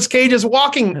 Nicolas Cage is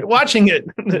watching it.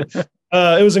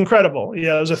 It was incredible.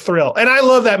 Yeah, it was a thrill. And I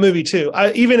love that movie too.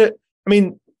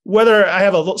 Whether I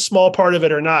have a small part of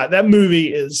it or not, that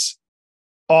movie is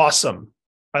awesome.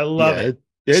 I love it.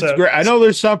 It's great. I know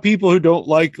there's some people who don't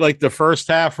like the first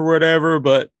half or whatever,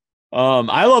 but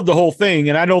I love the whole thing.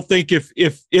 And I don't think if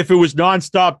it was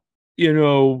nonstop,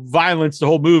 violence the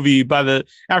whole movie.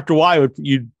 After a while,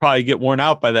 you'd probably get worn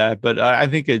out by that. But I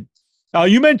think it.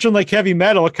 You mentioned like heavy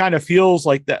metal. It kind of feels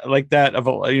like that of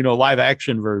a live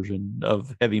action version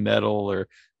of heavy metal, or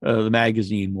the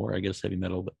magazine more, I guess, heavy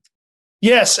metal. But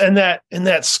yes, and that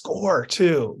score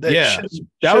too. That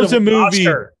was a movie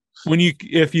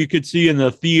if you could see in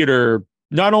the theater,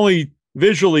 not only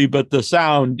visually but the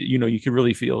sound. You could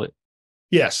really feel it.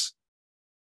 Yes.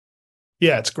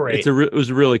 Yeah, it's great. It was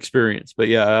a real experience, but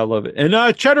yeah, I love it.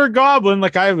 And Cheddar Goblin,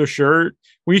 like I have a shirt.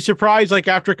 Were you surprised, like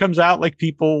after it comes out, like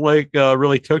people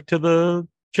really took to the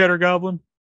Cheddar Goblin?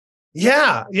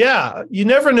 Yeah. You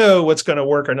never know what's going to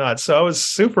work or not. So I was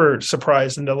super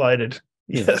surprised and delighted.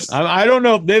 Yes. I don't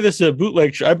know if this is a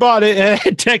bootleg shirt. I bought it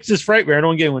at Texas Frightmare. I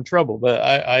don't get in trouble, but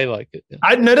I like it.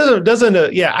 I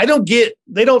don't get,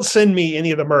 they don't send me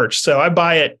any of the merch, so I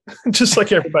buy it just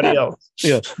like everybody else.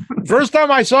 Yeah. First time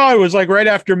I saw it was like right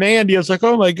after Mandy. I was like,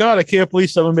 oh my God, I can't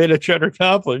believe someone made a Cheddar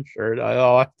Goblin shirt.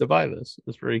 I'll have to buy this. I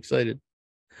was very excited.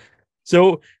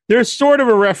 So there's sort of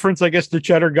a reference, I guess, to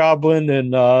Cheddar Goblin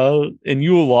and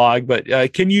Yule log, but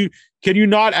can you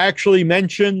not actually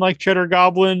mention like Cheddar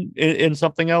Goblin in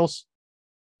something else?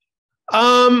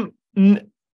 I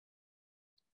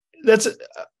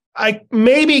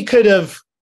maybe could have.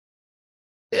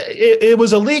 It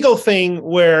was a legal thing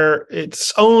where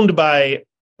it's owned by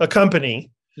a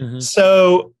company,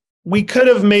 so we could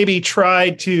have maybe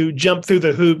tried to jump through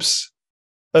the hoops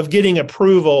of getting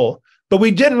approval. But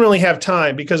we didn't really have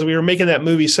time because we were making that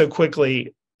movie so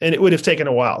quickly, and it would have taken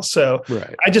a while. So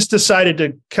I just decided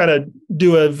to kind of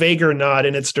do a vaguer nod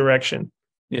in its direction.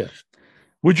 Yeah.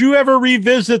 Would you ever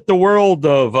revisit the world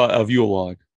of Yule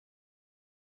log?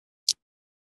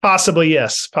 Possibly,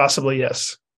 yes.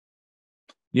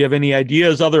 You have any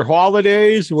ideas? Other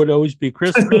holidays? Would it always be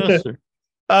Christmas or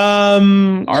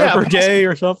Arbor Day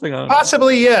or something?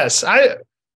 Possibly, yes.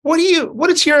 What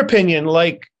is your opinion?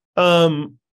 Like,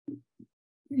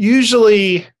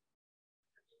 Usually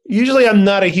I'm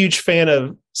not a huge fan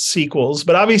of sequels,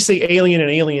 but obviously Alien and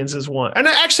Aliens is one. And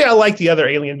actually I like the other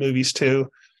Alien movies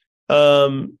too.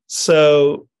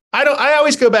 So I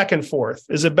always go back and forth.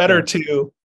 Is it better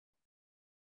to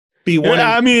be one?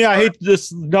 I hate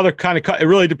this another kind of it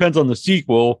really depends on the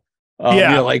sequel.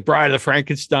 Like Bride of the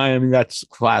Frankenstein. I mean, that's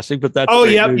classic, but that's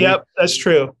yep, that's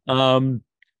true.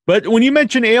 But when you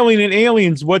mention Alien and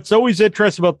Aliens, what's always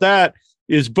interesting about that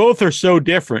is both are so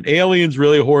different. Aliens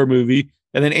really a horror movie,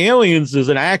 and then Aliens is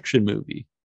an action movie.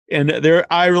 And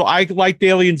I liked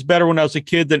Aliens better when I was a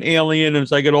kid than Alien. And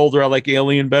as I get older, I like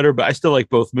Alien better, but I still like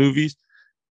both movies.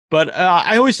 But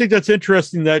I always think that's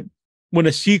interesting that when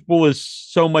a sequel is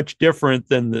so much different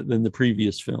than the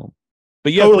previous film,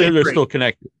 but yet they're still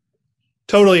connected.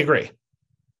 Totally agree.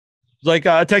 It's like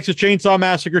Texas Chainsaw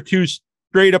Massacre 2,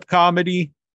 straight up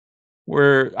comedy,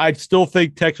 where I still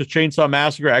think Texas Chainsaw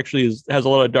Massacre actually has a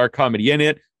lot of dark comedy in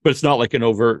it, but it's not like an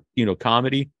overt,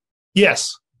 comedy.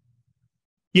 Yes.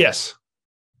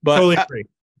 But totally agree.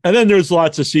 And then there's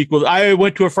lots of sequels. I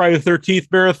went to a Friday the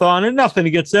 13th marathon, and nothing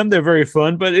against them. They're very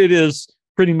fun, but it is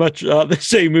pretty much the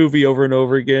same movie over and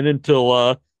over again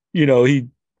until, he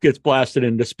gets blasted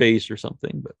into space or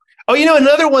something. But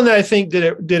another one that I think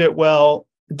did it well,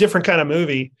 different kind of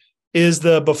movie, is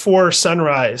the Before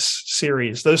Sunrise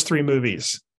series. Those three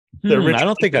movies. I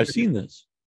don't think I've seen this.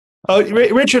 Oh,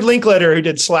 Richard Linklater, who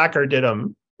did Slacker, did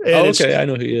them. Okay, I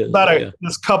know who he is. About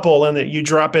this couple, and that you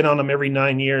drop in on them every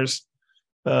 9 years.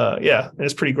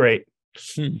 It's pretty great.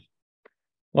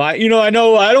 Well, I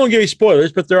know I don't give you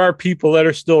spoilers, but there are people that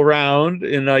are still around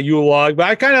in Yule log. But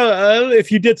I kind of,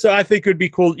 if you did so, I think it would be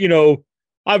cool.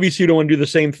 Obviously you don't want to do the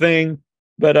same thing,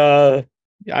 but I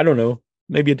don't know.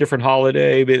 Maybe a different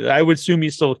holiday, but I would assume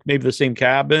you still maybe the same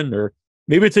cabin, or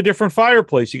maybe it's a different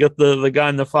fireplace. You got the guy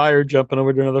in the fire jumping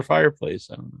over to another fireplace.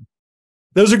 I don't know.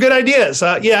 Those are good ideas.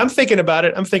 I'm thinking about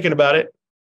it.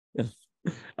 Yeah.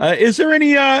 Is there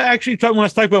any actually when I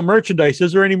was talking about merchandise?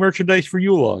 Is there any merchandise for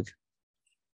Yule log?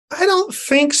 I don't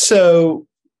think so.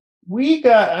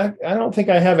 I don't think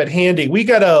I have it handy. We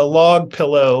got a log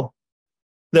pillow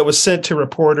that was sent to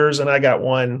reporters, and I got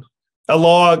one. A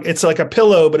log, it's like a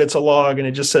pillow, but it's a log, and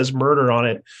it just says murder on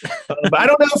it. But I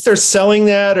don't know if they're selling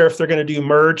that or if they're going to do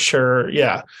merch or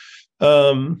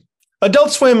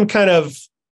Adult Swim kind of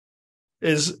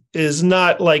is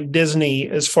not like Disney,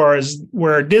 as far as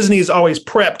where Disney is always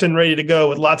prepped and ready to go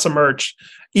with lots of merch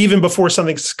even before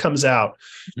something comes out.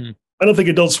 Mm-hmm. I don't think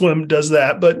Adult Swim does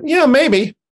that, but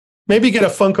maybe get a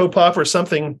Funko Pop or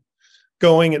something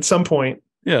going at some point.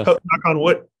 Yeah. Knock on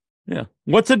wood. Yeah.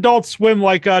 What's Adult Swim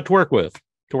like to work with?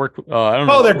 I don't know.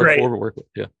 Oh, they're great. To work with.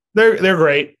 Yeah. They're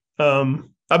great.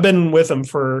 I've been with them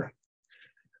for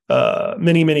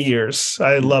many, many years.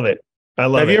 I love it. I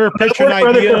love it. Have you ever pitched an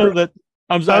idea that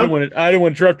I don't want to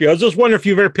interrupt you. I was just wondering if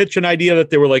you've ever pitched an idea that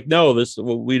they were like, no,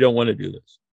 we don't want to do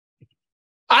this.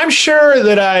 I'm sure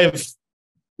that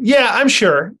I'm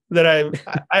sure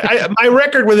that my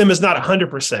record with them is not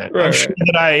 100%. Right, I'm sure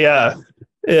that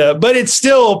but it's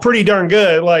still pretty darn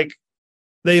good. Like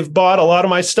they've bought a lot of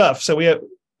my stuff. So we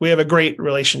have a great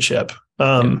relationship.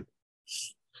 And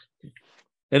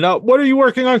what are you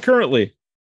working on currently?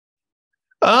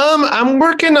 I'm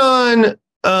working on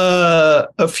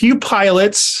a few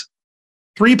pilots,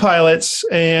 3 pilots,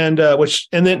 and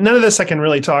then none of this I can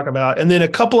really talk about. And then a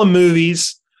couple of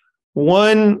movies.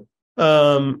 One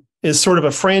is sort of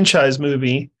a franchise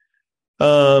movie,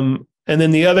 and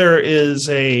then the other is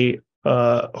a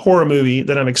horror movie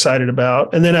that I'm excited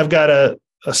about. And then I've got a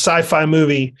sci-fi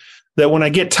movie that when I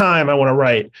get time I want to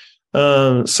write.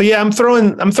 So yeah, I'm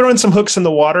throwing some hooks in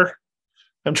the water.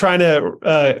 I'm trying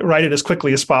to write it as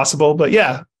quickly as possible. But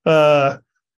yeah,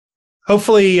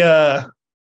 hopefully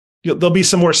there'll be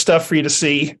some more stuff for you to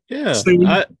see. Yeah, soon.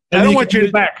 I don't want you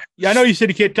to back. Yeah, I know you said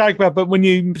you can't talk about, but when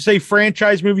you say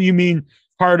franchise movie, you mean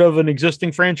part of an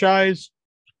existing franchise?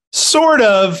 Sort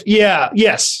of, yeah,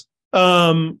 yes.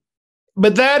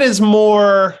 But that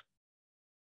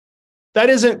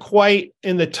isn't quite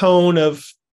in the tone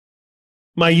of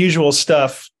my usual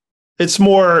stuff. It's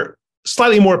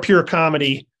slightly more pure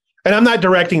comedy. And I'm not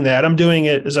directing that. I'm doing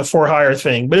it as a for-hire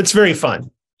thing, but it's very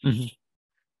fun. Mm-hmm.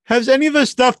 Has any of the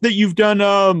stuff that you've done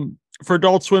for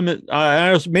Adult Swim,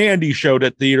 I know Mandy showed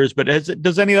at theaters, but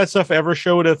does any of that stuff ever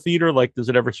show at a theater? Like, does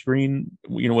it ever screen,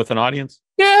 with an audience?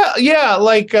 Yeah.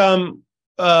 Like,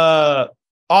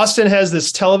 Austin has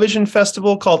this television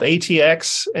festival called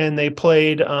ATX, and they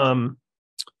played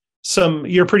some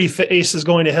Your Pretty Face is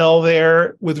Going to Hell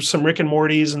there with some Rick and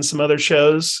Morty's and some other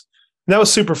shows. And that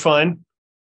was super fun.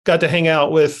 Got to hang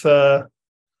out with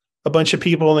a bunch of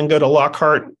people and then go to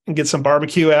Lockhart and get some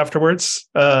barbecue afterwards.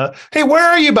 Hey, where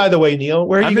are you, by the way, Neil?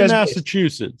 Where are you guys? I'm in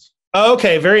Massachusetts. Oh,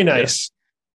 okay, very nice. Yeah.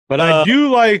 But I do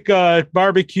like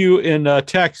barbecue in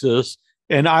Texas,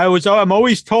 and I'm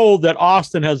always told that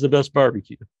Austin has the best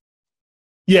barbecue.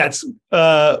 Yeah, it's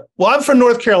well, I'm from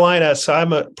North Carolina, so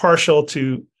I'm partial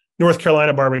to North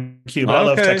Carolina barbecue, but I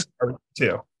love Texas barbecue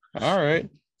too. All right.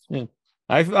 Yeah.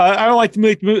 I don't like to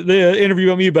make the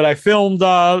interview on me, but I filmed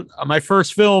my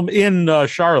first film in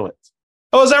Charlotte.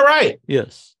 Oh, is that right?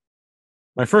 Yes.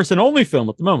 My first and only film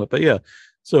at the moment, but yeah.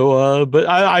 So, but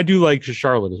I do like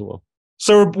Charlotte as well.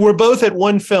 So we're both at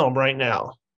one film right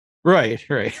now. Right.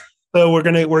 So we're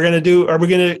gonna do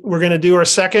our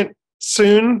second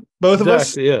soon, both of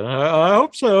us. Yeah, I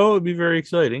hope so. It'd be very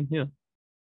exciting. Yeah.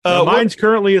 Mine's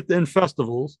currently in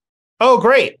festivals. Oh,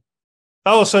 great.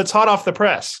 Oh, so it's hot off the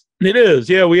press. It is.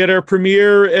 Yeah, we had our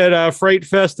premiere at Fright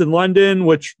Fest in London,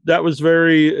 which that was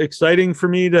very exciting for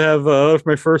me to have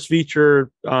my first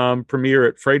feature premiere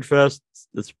at Fright Fest,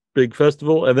 this big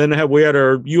festival. And then we had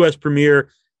our U.S. premiere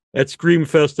at Scream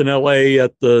Fest in L.A.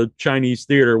 at the Chinese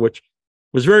Theater, which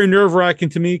was very nerve-wracking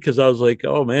to me because I was like,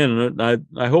 oh, man,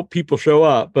 I hope people show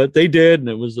up. But they did, and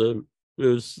it was one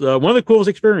of the coolest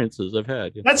experiences I've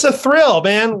had. Yeah. That's a thrill,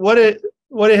 man. What a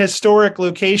historic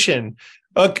location.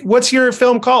 What's your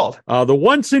film called? The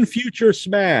Once and Future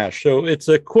Smash. So it's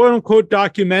a quote unquote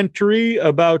documentary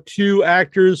about 2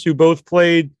 actors who both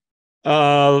played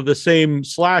the same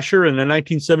slasher in the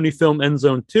 1970 film End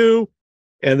Zone 2.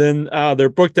 And then they're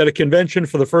booked at a convention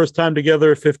for the first time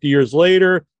together 50 years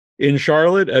later in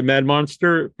Charlotte, at Mad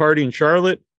Monster Party in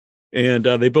Charlotte. And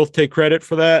they both take credit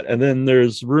for that. And then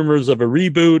there's rumors of a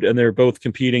reboot, and they're both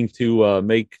competing to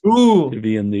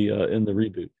be in the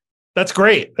reboot. That's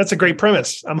great. That's a great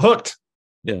premise. I'm hooked.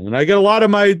 Yeah, and I get a lot of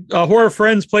my horror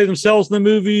friends play themselves in the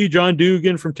movie. John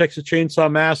Dugan from Texas Chainsaw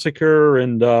Massacre,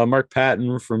 and Mark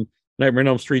Patton from Nightmare on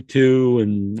Elm Street 2,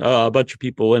 and a bunch of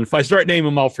people. And if I start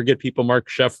naming them, I'll forget people. Mark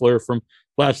Scheffler from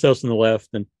Last House on the Left.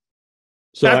 And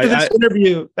so after this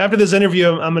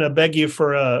interview, I'm going to beg you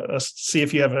for see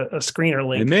if you have a screener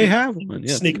link. I may have one.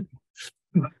 Yeah. Sneak.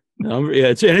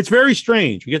 Yeah, it's very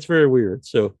strange. It gets very weird.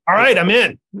 So, all right, I'm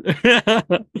in. By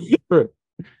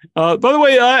the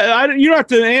way, you don't have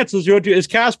to answer this. Is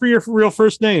Casper your real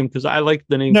first name? Because I like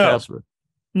the name Casper.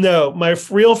 No, my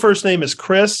real first name is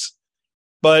Chris,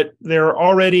 but there are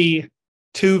already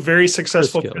 2 very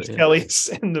successful Chris Kellys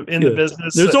in the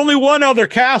business. There's only one other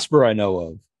Casper I know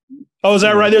of. Oh, is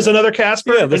that right? There's another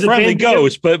Casper? Yeah, the friendly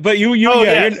ghost, but you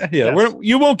yes.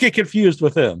 You won't get confused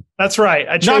with him. That's right.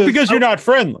 Not because you're not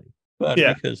friendly, but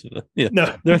because of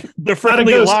the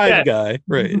friendly live guy,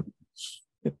 right?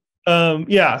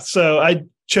 So I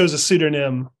chose a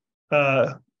pseudonym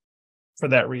for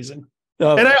that reason.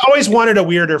 And I always wanted a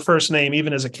weirder first name,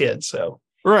 even as a kid. So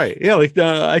right, yeah, like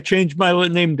I changed my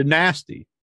name to Nasty.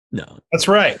 No, that's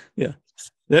right. Yeah,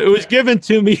 it was given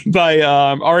to me by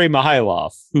Ari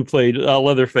Mihailoff, who played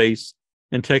Leatherface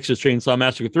in Texas Chainsaw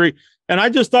Massacre 3, and I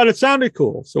just thought it sounded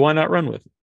cool, so why not run with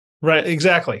it? Right,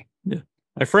 exactly. Yeah.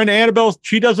 My friend Annabelle,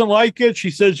 she doesn't like it.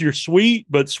 She says you're sweet,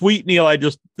 but Sweet Neil, I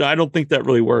don't think that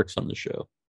really works on the show.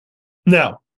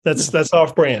 No, that's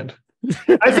off brand.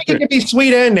 I think it can be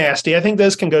sweet and nasty. I think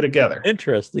those can go together.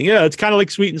 Interesting. Yeah, it's kind of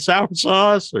like sweet and sour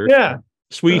sauce, or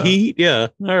sweet heat. Yeah,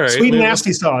 all right. Sweet and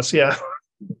nasty sauce. Yeah.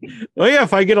 Oh yeah,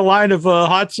 if I get a line of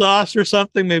hot sauce or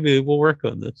something, maybe we'll work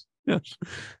on this. Yeah.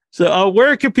 So,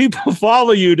 where can people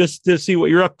follow you to see what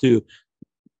you're up to?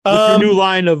 What's your new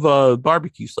line of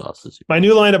barbecue sauces? My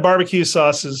new line of barbecue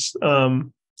sauces. I've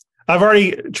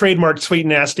already trademarked sweet and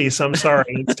nasty, so I'm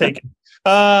sorry. It's taken.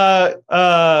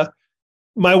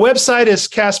 My website is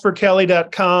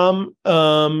casperkelly.com.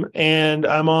 And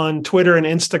I'm on Twitter and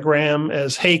Instagram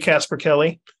as Hey Casper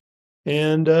Kelly.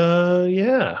 And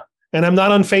and I'm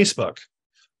not on Facebook,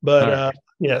 but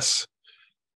yes.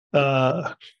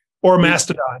 Or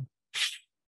Mastodon.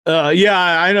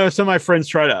 I know some of my friends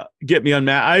try to get me on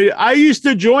that. I used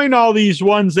to join all these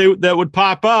ones that would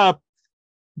pop up,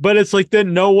 but it's like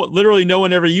then literally no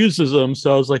one ever uses them.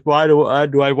 So I was like, why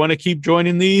do I want to keep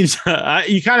joining these?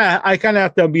 I kind of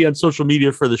have to be on social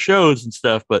media for the shows and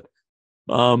stuff, but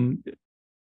I don't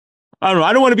know.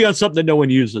 I don't want to be on something that no one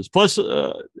uses. Plus,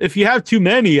 if you have too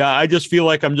many, I just feel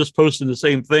like I'm just posting the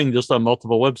same thing just on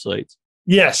multiple websites.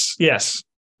 Yes.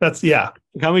 That's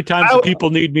How many times do people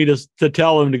need me to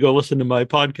tell them to go listen to my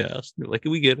podcast? They're like,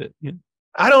 we get it. Yeah.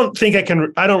 I don't think I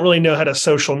can. I don't really know how to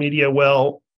social media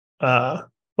well,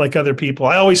 like other people.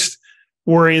 I always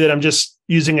worry that I'm just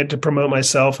using it to promote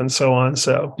myself and so on.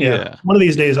 So one of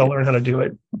these days I'll learn how to do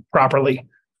it properly.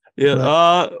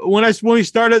 Yeah. When we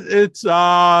started,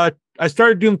 I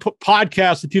started doing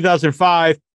podcasts in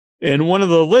 2005. And one of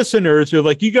the listeners were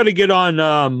like, you got to get on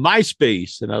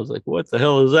MySpace. And I was like, what the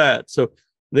hell is that? So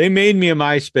they made me a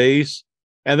MySpace.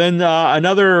 And then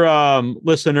another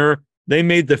listener, they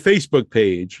made the Facebook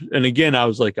page. And again, I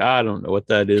was like, I don't know what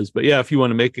that is. But yeah, if you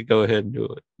want to make it, go ahead and do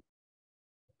it.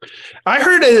 I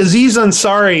heard Aziz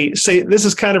Ansari say, this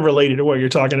is kind of related to what you're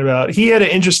talking about. He had an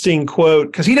interesting quote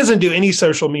because he doesn't do any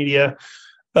social media.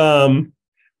 And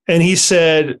he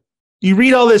said, you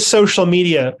read all this social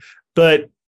media, but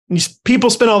people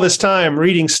spend all this time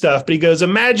reading stuff. But he goes,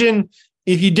 imagine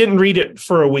if you didn't read it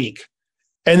for a week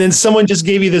and then someone just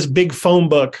gave you this big phone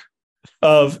book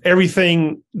of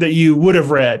everything that you would have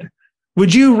read.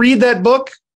 Would you read that book?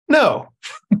 No,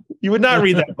 you would not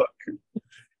read that book.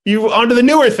 You onto the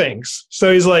newer things.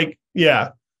 So he's like, yeah,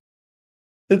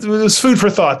 it was food for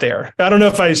thought there. I don't know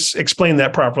if I explained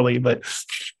that properly, but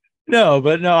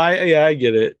I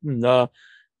get it. And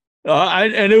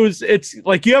it's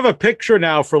like you have a picture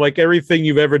now for like everything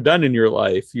you've ever done in your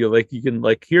life. You can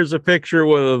here's a picture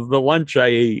of the lunch I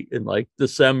ate in like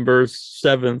December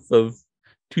 7th of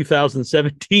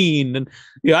 2017. And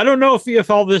I don't know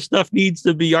if all this stuff needs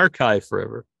to be archived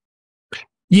forever.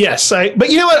 Yes, but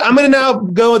you know what? I'm going to now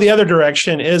go the other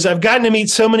direction. Is I've gotten to meet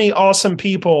so many awesome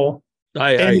people.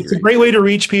 And it's a great way to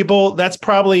reach people. That's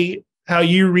probably how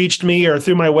you reached me, or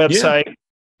through my website. Yeah.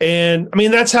 And I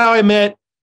mean, that's how I met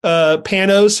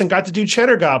Panos and got to do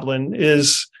Cheddar Goblin.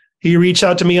 Is he reached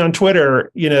out to me on Twitter,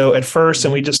 at first,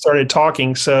 and we just started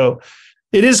talking. So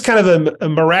it is kind of a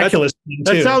miraculous thing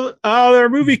too. That's how our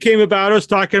movie came about. I was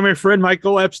talking to my friend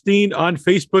Michael Epstein on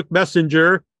Facebook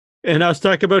Messenger. And I was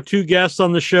talking about two guests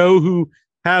on the show who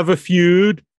have a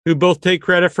feud, who both take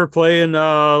credit for playing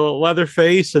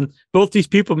Leatherface, and both these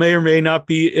people may or may not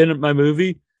be in my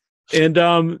movie.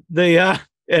 And they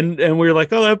and we were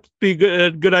like, oh, that'd be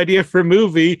a good idea for a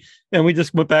movie. And we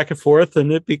just went back and forth,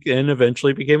 and it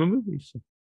eventually became a movie. So.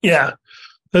 Yeah,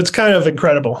 that's kind of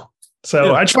incredible.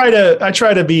 So I try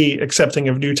to be accepting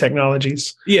of new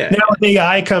technologies. Yeah. Now with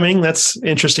AI coming, that's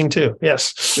interesting too.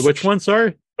 Yes. Which one?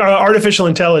 Sorry. Artificial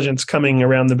intelligence coming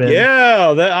around the bend.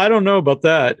 Yeah, I don't know about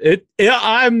that. The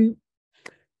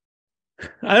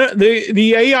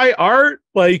AI art,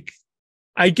 like,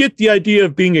 I get the idea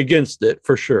of being against it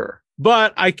for sure,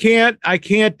 but I can't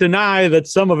deny that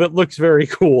some of it looks very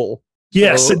cool.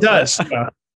 Yes, it does.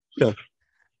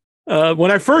 When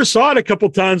I first saw it a couple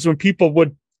times, when people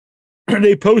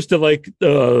they posted like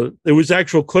it was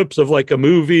actual clips of like a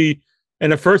movie.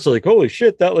 And at first, I was like, holy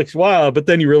shit, that looks wild. But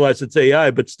then you realize it's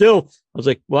AI. But still, I was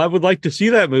like, well, I would like to see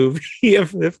that movie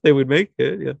if they would make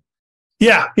it.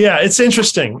 Yeah, it's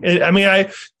interesting.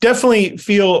 I definitely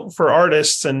feel for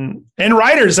artists and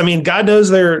writers. I mean, God knows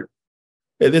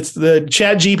it's the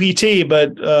Chat GPT,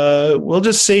 but we'll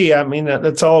just see. I mean,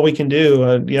 that's all we can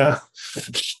do. Yeah.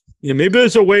 Yeah, maybe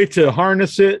there's a way to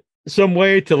harness it some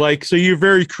way to like, so you're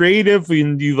very creative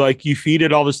and you feed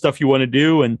it all the stuff you want to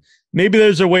do. And maybe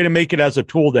there's a way to make it as a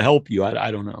tool to help you.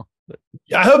 I don't know. But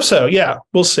I hope so. Yeah.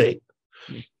 We'll see.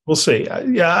 We'll see.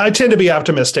 Yeah. I tend to be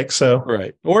optimistic. So,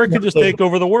 right. Or it could just take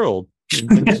over the world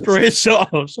and destroy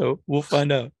itself. So we'll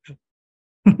find out.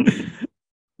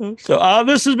 So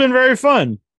this has been very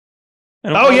fun.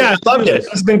 And I loved it.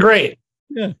 It's been great.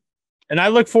 Yeah. And I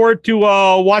look forward to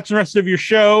watching the rest of your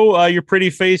show. Your pretty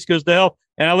face goes to hell.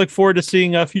 And I look forward to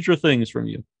seeing future things from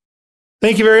you.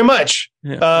 Thank you very much.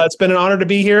 Yeah. It's been an honor to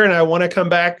be here, and I want to come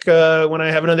back when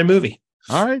I have another movie.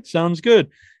 All right. Sounds good.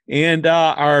 And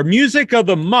our music of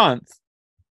the month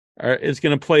is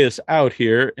going to play us out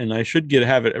here. And I should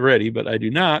have it ready, but I do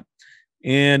not.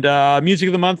 And music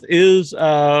of the month is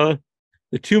The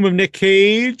Tomb of Nick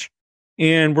Cage.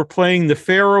 And we're playing The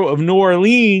Pharaoh of New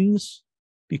Orleans,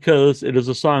 because it is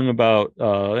a song about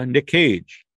Nick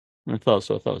Cage. I thought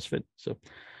it was fitting. So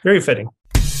very fitting. All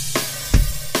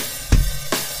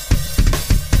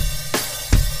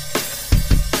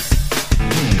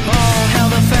hail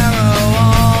the Pharaoh,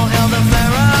 all hail the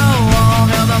Pharaoh, all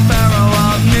hail the Pharaoh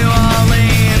of New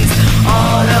Orleans.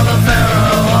 All hail the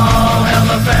Pharaoh, all hail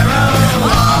the Pharaoh,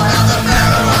 all hail the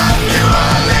Pharaoh of New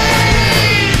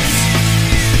Orleans.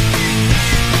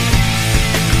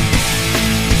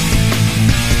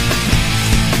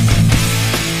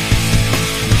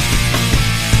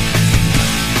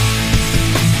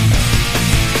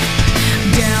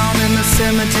 Down in the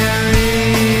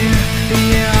cemetery,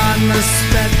 beyond the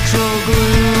spectral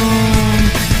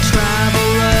gloom,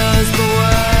 travelers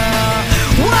beware.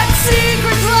 What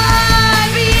secrets lie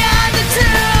beyond the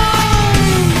tomb?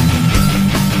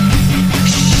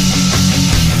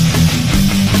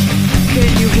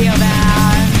 Can you hear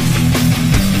that?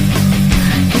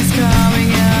 He's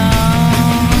coming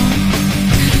out.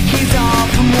 He's all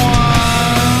from one.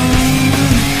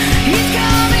 He's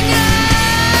coming out.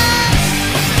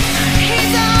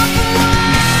 He's all from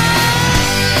one.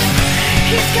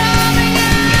 He's coming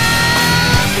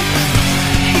up.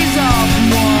 He's all from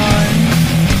one.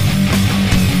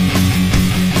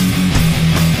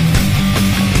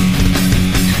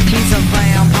 He's a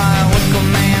vampire, wicker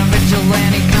man,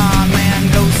 vigilante, con man,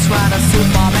 ghost rider,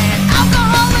 Superman,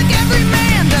 alcoholic, every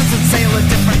man, desert sailor,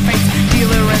 different face,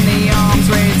 dealer in the arms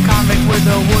race, convict with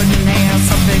a wooden hand,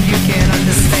 something you can't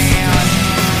understand.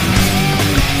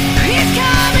 He's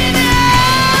coming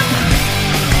up.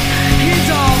 He's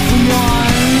all from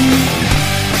one.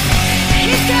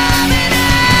 He's coming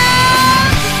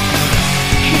up.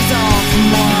 He's all from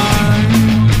one.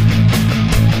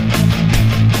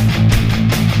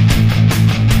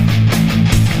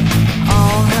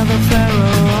 All hail the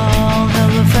Pharaoh, all hail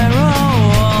the Pharaoh,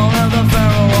 all hail the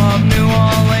Pharaoh of New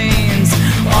Orleans.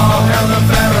 All hail the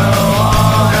Pharaoh,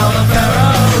 all hail the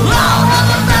Pharaoh, all hail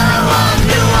the Pharaoh of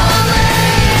New Orleans.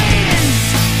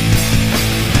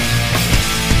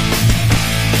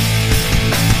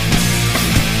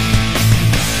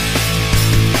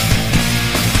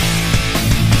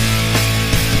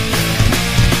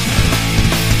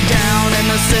 Down in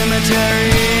the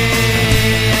cemetery,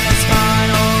 in its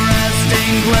final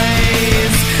resting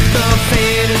place, the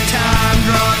fate of time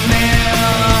draws near.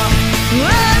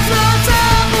 As the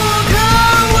sepulchre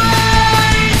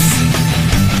waits.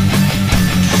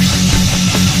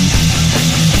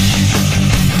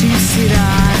 Do you see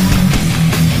that?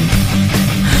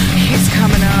 He's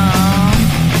coming up.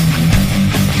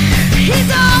 He's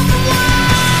all for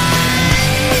one.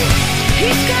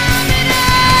 He's coming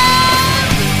up.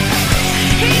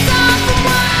 He's all for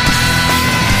one.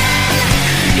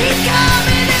 He's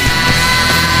coming up.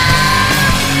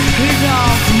 He's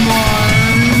all for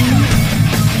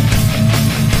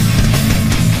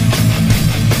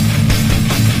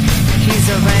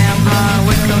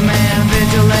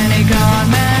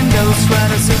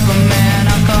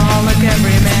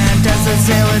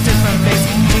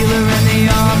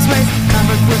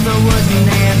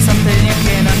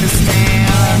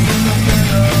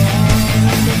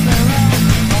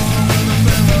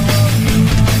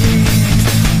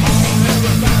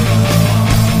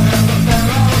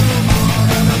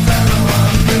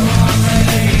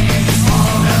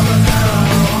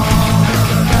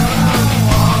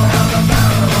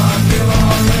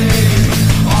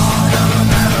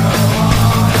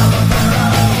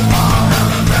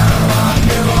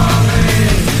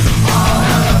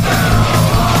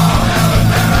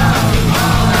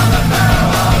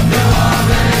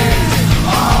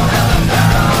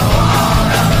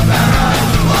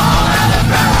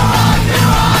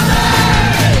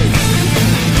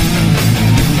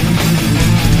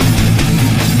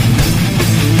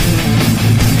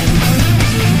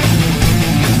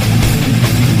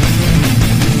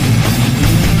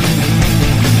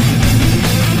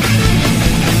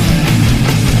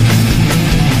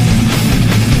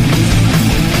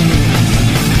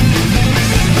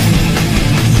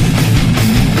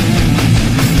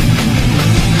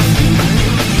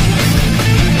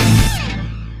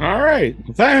right.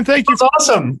 And thank you. That's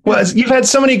awesome. Well, you've had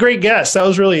so many great guests. That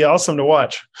was really awesome to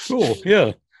watch. Cool.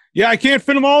 Yeah. Yeah, I can't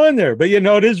fit them all in there, but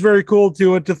it is very cool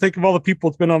to think of all the people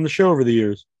that's been on the show over the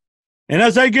years. And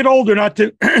as I get older, not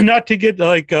to get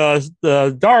like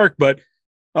dark, but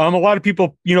a lot of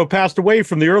people passed away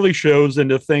from the early shows, and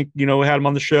to think had them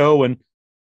on the show, and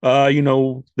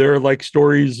their like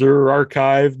stories are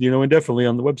archived, indefinitely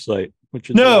on the website, which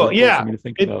is no, really yeah, cool for me to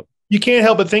think about. You can't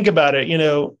help but think about it.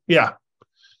 Yeah,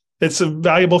 it's a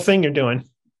valuable thing you're doing.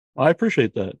 I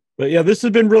appreciate that. But yeah, this has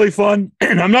been really fun.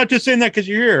 And I'm not just saying that because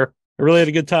you're here. I really had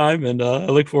a good time, and I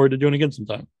look forward to doing it again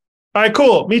sometime. All right,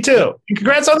 cool. Me too. And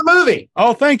congrats on the movie.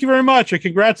 Oh, thank you very much. And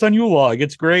congrats on Yule.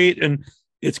 It's great, and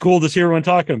it's cool to see everyone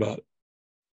talking about it.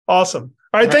 Awesome.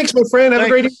 All right, thanks, my friend. Have a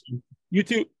great evening. You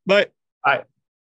too. Bye. Bye.